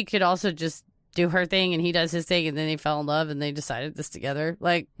 And she could also just do her thing and he does his thing. And then they fell in love and they decided this together.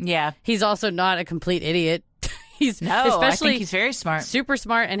 Like, yeah, he's also not a complete idiot. I think he's very smart. Super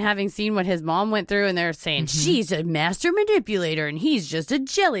smart. And having seen what his mom went through, and they're saying she's a master manipulator and he's just a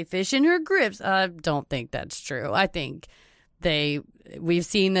jellyfish in her grips. I don't think that's true. I think we've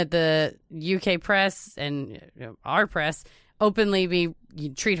seen that the UK press and our press openly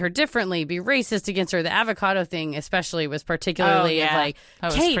treat her differently, be racist against her. The avocado thing especially was particularly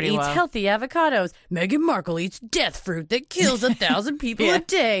Kate eats healthy avocados. Meghan Markle eats death fruit that kills 1,000 people a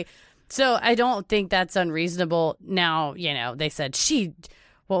day. So I don't think that's unreasonable. Now, they said she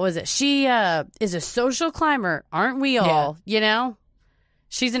is a social climber. Aren't we all,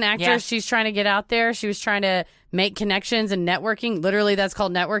 She's an actress. Yeah. She's trying to get out there. She was trying to make connections and networking. Literally, that's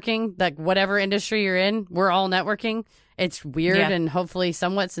called networking. Like, whatever industry you're in, we're all networking. It's weird and hopefully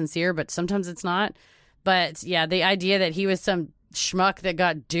somewhat sincere, but sometimes it's not. But, yeah, the idea that he was some schmuck that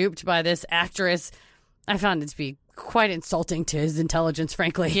got duped by this actress, I found it to be quite insulting to his intelligence,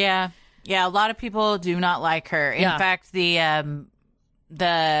 frankly. Yeah. Yeah, a lot of people do not like her. In fact, there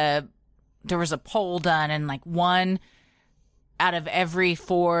was a poll done, and like 1 out of every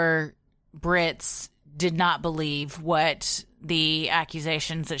 4 Brits did not believe what the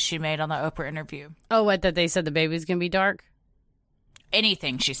accusations that she made on the Oprah interview. Oh, what, that they said the baby's going to be dark?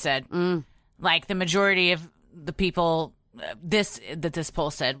 Anything, she said. Like the majority of the people, this poll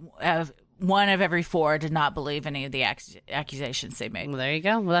said, 1 of every 4 did not believe any of the accusations they made. Well, there you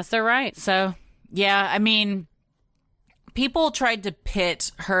go. Well, that's their right. So, yeah, I mean, people tried to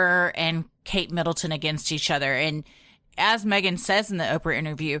pit her and Kate Middleton against each other. And as Meghan says in the Oprah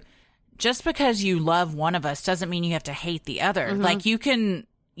interview, just because you love one of us doesn't mean you have to hate the other. Like, you can,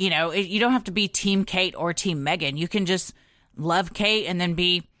 you don't have to be Team Kate or Team Meghan. You can just love Kate and then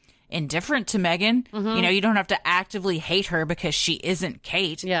be indifferent to Meghan. You don't have to actively hate her because she isn't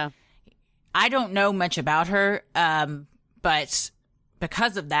Kate. Yeah. I don't know much about her, but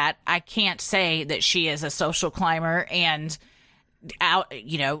because of that, I can't say that she is a social climber and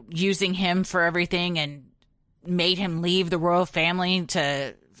using him for everything and made him leave the royal family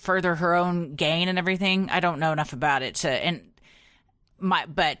to further her own gain and everything. I don't know enough about it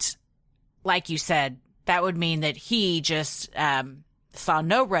but like you said, that would mean that he just saw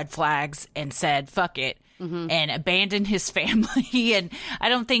no red flags and said, fuck it. And abandon his family. And I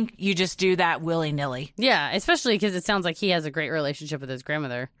don't think you just do that willy-nilly. Yeah, especially because it sounds like he has a great relationship with his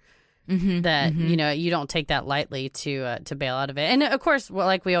grandmother. That, you don't take that lightly to bail out of it. And, of course,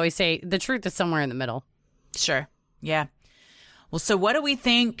 like we always say, the truth is somewhere in the middle. Sure. Yeah. Well, so what do we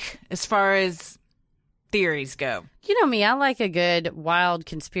think as far as theories go? You know me, I like a good wild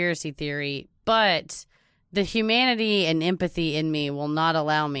conspiracy theory, but the humanity and empathy in me will not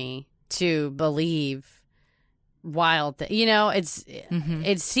allow me to believe wild thing.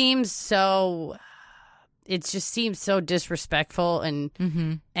 It seems so, it just seems so disrespectful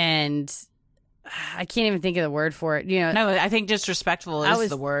and I can't even think of the word for it. No, I think disrespectful is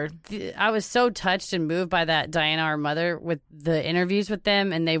the word. I was so touched and moved by that Diana, our mother, with the interviews with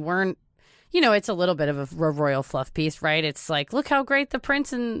them, and they weren't, it's a little bit of a royal fluff piece, right? It's like, look how great the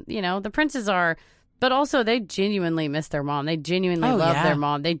prince and, the princes are. But also, they genuinely miss their mom. They genuinely love their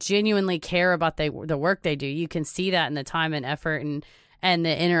mom. They genuinely care about the work they do. You can see that in the time and effort and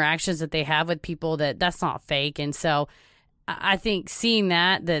the interactions that they have with people. That's not fake. And so I think seeing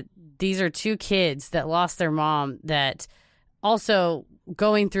that these are two kids that lost their mom, that also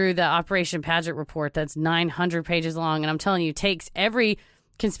going through the Operation Paget report that's 900 pages long. And I'm telling you, takes every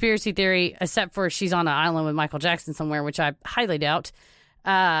conspiracy theory except for she's on an island with Michael Jackson somewhere, which I highly doubt,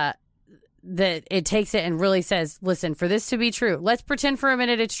 that it takes it and really says, listen, for this to be true, let's pretend for a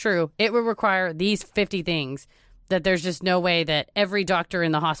minute it's true. It would require these 50 things, that there's just no way that every doctor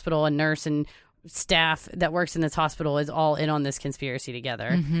in the hospital and nurse and staff that works in this hospital is all in on this conspiracy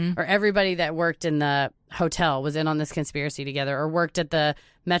together, or everybody that worked in the hotel was in on this conspiracy together, or worked at the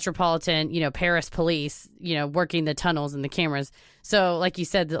Metropolitan, Paris police, working the tunnels and the cameras. So like you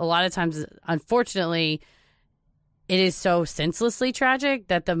said, a lot of times, unfortunately, it is so senselessly tragic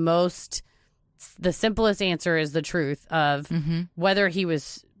that the simplest answer is the truth of whether he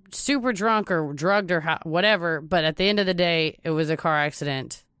was super drunk or drugged or whatever. But at the end of the day, it was a car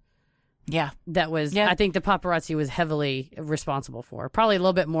accident. Yeah. That was, I think the paparazzi was heavily responsible for. Probably a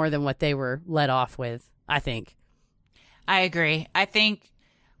little bit more than what they were let off with, I think. I agree. I think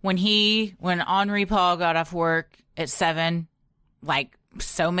when Henri Paul got off work at 7, like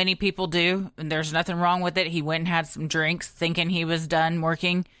so many people do, and there's nothing wrong with it, he went and had some drinks thinking he was done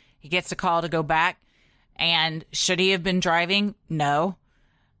working. He gets a call to go back. And should he have been driving? No.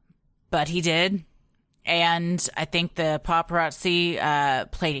 But he did. And I think the paparazzi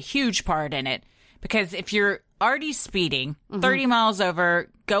played a huge part in it, because if you're already speeding 30 miles over,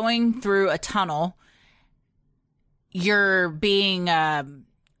 going through a tunnel, you're being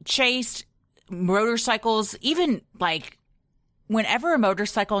chased, motorcycles, even like whenever a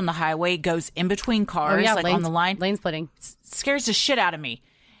motorcycle on the highway goes in between cars, on the line, lane splitting, scares the shit out of me.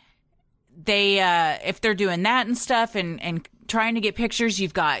 They, if they're doing that and stuff and trying to get pictures, you're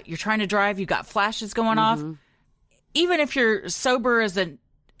trying to drive, you've got flashes going off. Even if you're sober as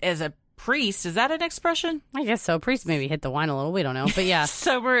a priest, is that an expression? I guess so. Priest maybe hit the wine a little. We don't know, but yeah.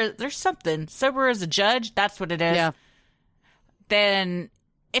 There's something. Sober as a judge, that's what it is. Yeah. Then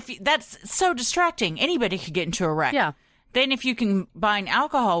that's so distracting. Anybody could get into a wreck. Yeah. Then if you combine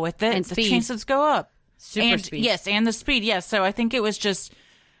alcohol with it, and the speed. chances go up. Super speed. Yes, and the speed, yes. So I think it was just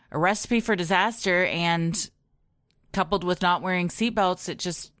a recipe for disaster, and coupled with not wearing seatbelts, it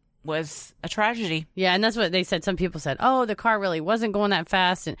just was a tragedy. Yeah, and that's what they said. Some people said, oh, the car really wasn't going that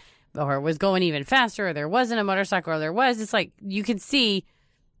fast, or it was going even faster, or there wasn't a motorcycle, or there was. It's like you can see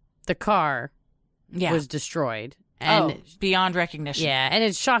the car was destroyed. And beyond recognition. Yeah, and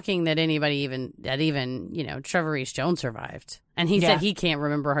it's shocking that even Trevor Reese Jones survived. And he said he can't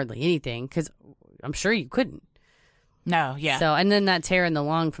remember hardly anything, because I'm sure you couldn't. No, yeah. So, and then that tear in the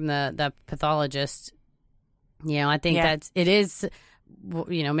lung from the pathologist, I think it is,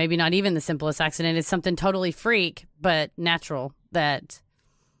 maybe not even the simplest accident. It's something totally freak, but natural, that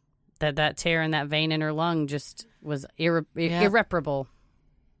tear in that vein in her lung just was irreparable.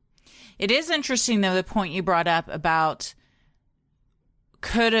 It is interesting, though, the point you brought up about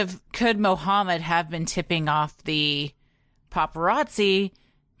could Mohammed have been tipping off the paparazzi,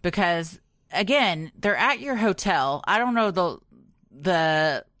 because again, they're at your hotel. I don't know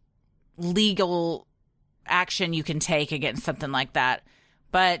the legal action you can take against something like that,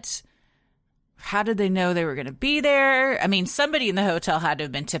 but how did they know they were going to be there? I mean, somebody in the hotel had to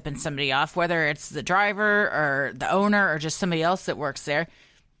have been tipping somebody off, whether it's the driver or the owner or just somebody else that works there.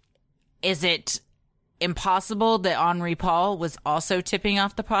 Is it impossible that Henri Paul was also tipping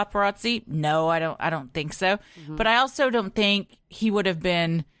off the paparazzi? No, I don't think so. But I also don't think he would have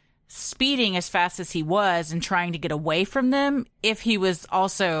been speeding as fast as he was and trying to get away from them if he was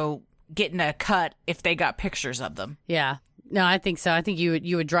also getting a cut if they got pictures of them. Yeah. No, I think so. I think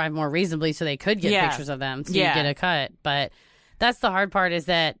you would drive more reasonably so they could get pictures of them, so you get a cut. But that's the hard part, is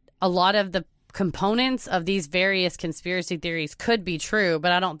that a lot of the components of these various conspiracy theories could be true,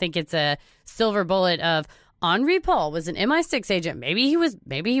 but I don't think it's a silver bullet of Henri Paul was an MI6 agent. Maybe he was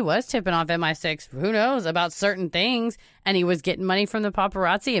tipping off MI6. Who knows about certain things, and he was getting money from the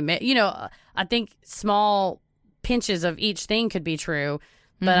paparazzi. And I think small pinches of each thing could be true,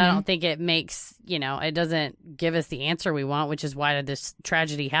 but I don't think it makes it doesn't give us the answer we want, which is why did this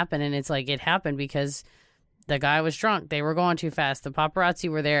tragedy happen? And it's like it happened because the guy was drunk. They were going too fast. The paparazzi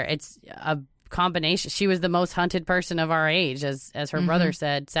were there. It's a combination. She was the most hunted person of our age, as her brother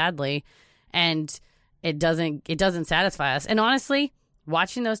said, sadly, and it doesn't satisfy us. And honestly,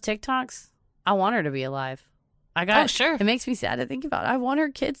 watching those TikToks, I want her to be alive. It makes me sad to think about it. I want her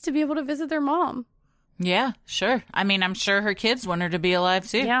kids to be able to visit their mom. Yeah, sure. I mean, I'm sure her kids want her to be alive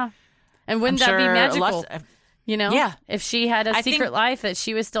too. Yeah. And wouldn't I'm that be sure magical? Yeah. If she had a I secret think- life, that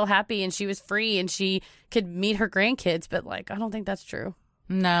she was still happy and she was free and she could meet her grandkids. But I don't think that's true.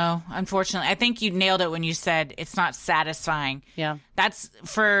 No, unfortunately. I think you nailed it when you said it's not satisfying. Yeah. That's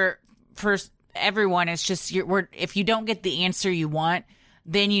for everyone. It's just if you don't get the answer you want,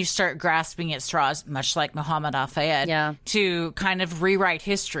 then you start grasping at straws, much like Muhammad Al-Fayed, to kind of rewrite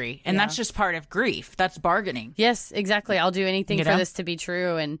history. And that's just part of grief. That's bargaining. Yes, exactly. I'll do anything for this to be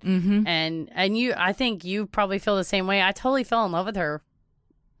true. And and you, I think you probably feel the same way. I totally fell in love with her.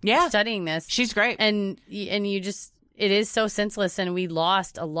 Yeah, studying this, she's great. And you just, it is so senseless. And we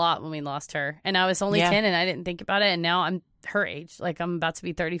lost a lot when we lost her. And I was only 10, and I didn't think about it. And now I'm her age. I'm about to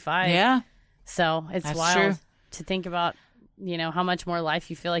be 35. Yeah. So it's That's wild true. to think about. How much more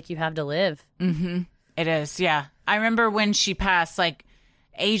life you feel like you have to live. Mm-hmm. It is, yeah. I remember when she passed,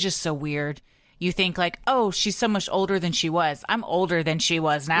 age is so weird. You think oh, she's so much older than she was. I'm older than she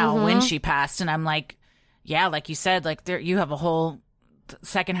was now when she passed. And I'm yeah, like you said, you have a whole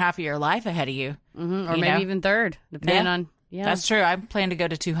second half of your life ahead of you. Mm-hmm. Or maybe even third, depending on. Yeah, that's true. I plan to go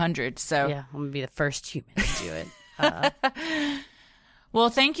to 200. So yeah, I'm going to be the first human to do it. Well,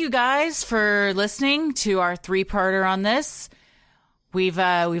 thank you guys for listening to our 3-parter on this. We've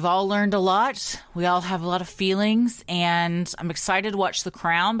all learned a lot. We all have a lot of feelings, and I'm excited to watch The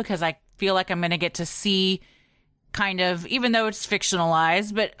Crown because I feel like I'm going to get to see kind of, even though it's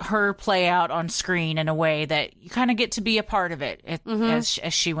fictionalized, but her play out on screen in a way that you kind of get to be a part of it as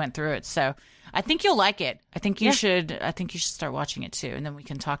she went through it. So I think you'll like it. I think you should. I think you should start watching it too, and then we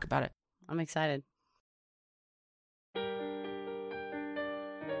can talk about it. I'm excited.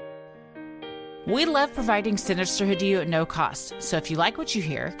 We love providing Sinisterhood to you at no cost, so if you like what you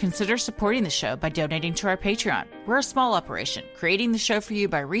hear, consider supporting the show by donating to our Patreon. We're a small operation, creating the show for you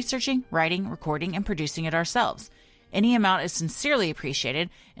by researching, writing, recording, and producing it ourselves. Any amount is sincerely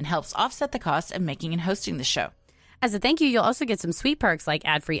appreciated and helps offset the cost of making and hosting the show. As a thank you, you'll also get some sweet perks like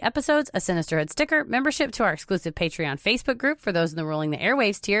ad-free episodes, a Sinisterhood sticker, membership to our exclusive Patreon Facebook group for those in the Ruling the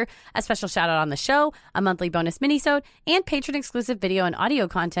Airwaves tier, a special shout-out on the show, a monthly bonus minisode, and patron-exclusive video and audio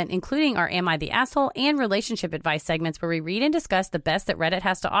content, including our Am I the Asshole and relationship advice segments where we read and discuss the best that Reddit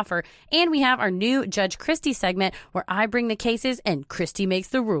has to offer. And we have our new Judge Christie segment where I bring the cases and Christie makes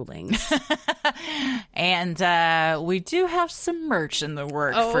the rulings. And we do have some merch in the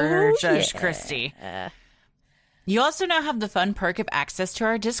work for Judge Christie. You also now have the fun perk of access to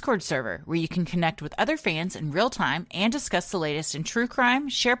our Discord server, where you can connect with other fans in real time and discuss the latest in true crime,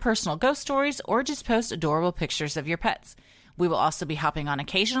 share personal ghost stories, or just post adorable pictures of your pets. We will also be hopping on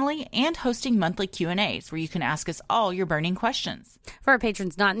occasionally and hosting monthly Q&As, where you can ask us all your burning questions. For our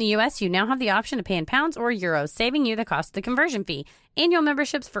patrons not in the U.S., you now have the option to pay in pounds or euros, saving you the cost of the conversion fee. Annual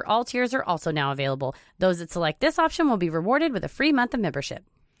memberships for all tiers are also now available. Those that select this option will be rewarded with a free month of membership.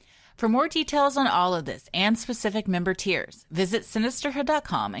 For more details on all of this and specific member tiers, visit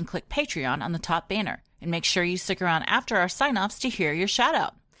Sinisterhood.com and click Patreon on the top banner. And make sure you stick around after our sign-offs to hear your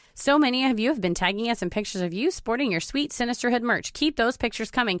shout-out. So many of you have been tagging us in pictures of you sporting your sweet Sinisterhood merch. Keep those pictures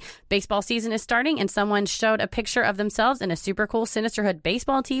coming. Baseball season is starting, and someone showed a picture of themselves in a super cool Sinisterhood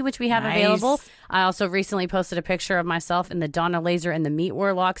baseball tee, which we have available. I also recently posted a picture of myself in the Donna Laser and the Meat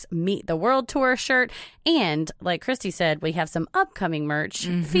Warlocks Meet the World Tour shirt. And like Christy said, we have some upcoming merch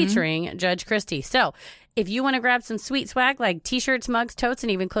featuring Judge Christie. So if you want to grab some sweet swag like t-shirts, mugs, totes,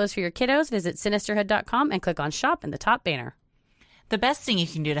 and even clothes for your kiddos, visit Sinisterhood.com and click on shop in the top banner. The best thing you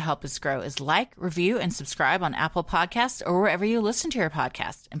can do to help us grow is like, review, and subscribe on Apple Podcasts or wherever you listen to your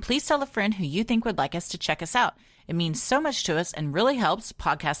podcast. And please tell a friend who you think would like us to check us out. It means so much to us and really helps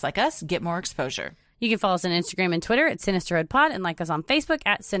podcasts like us get more exposure. You can follow us on Instagram and Twitter at SinisterhoodPod and like us on Facebook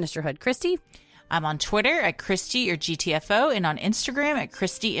at SinisterhoodChristy. I'm on Twitter at Christy or GTFO and on Instagram at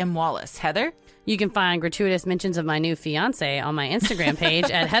Christy M. Wallace. Heather? You can find gratuitous mentions of my new fiance on my Instagram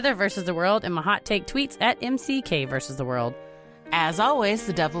page at Heather vs. the World and my hot take tweets at MCK vs. the World. As always,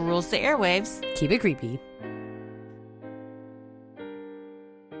 the devil rules the airwaves. Keep it creepy.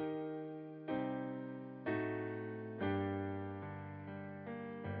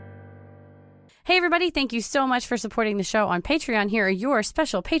 Hey everybody, thank you so much for supporting the show on Patreon. Here are your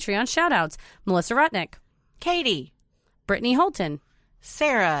special Patreon shoutouts. Melissa Rutnick, Katie, Brittany Holton,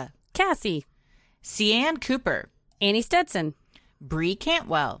 Sarah, Cassie, Cian Cooper, Annie Stetson, Bree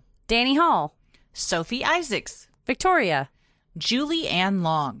Cantwell, Danny Hall, Sophie Isaacs, Victoria, Julie Ann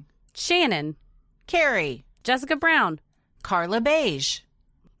Long, Shannon, Carrie, Jessica Brown, Carla Beige,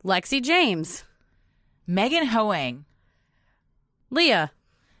 Lexi James, Megan Hoang, Leah,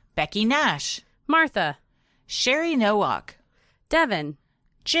 Becky Nash, Martha, Sherry Nowak, Devin,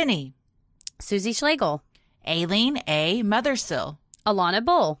 Jenny, Susie Schlegel, Aileen A. Mothersill, Alana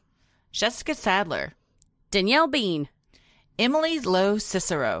Bull, Jessica Sadler, Danielle Bean, Emily Lowe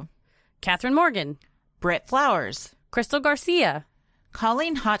Cicero, Catherine Morgan, Britt Flowers, Crystal Garcia,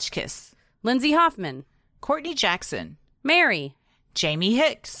 Colleen Hotchkiss, Lindsay Hoffman, Courtney Jackson, Mary, Jamie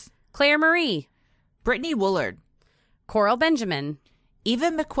Hicks, Claire Marie, Brittany Woolard, Coral Benjamin,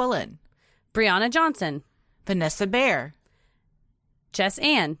 Eva McQuillan, Brianna Johnson, Vanessa Bear, Jess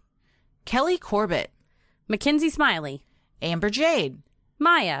Ann, Kelly Corbett, Mackenzie Smiley, Amber Jade,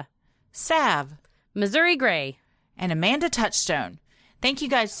 Maya, Sav, Missouri Gray, and Amanda Touchstone. Thank you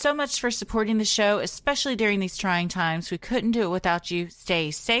guys so much for supporting the show, especially during these trying times. We couldn't do it without you. Stay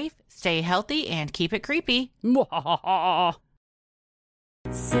safe, stay healthy, and keep it creepy.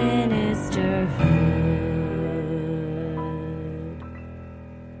 Sinister.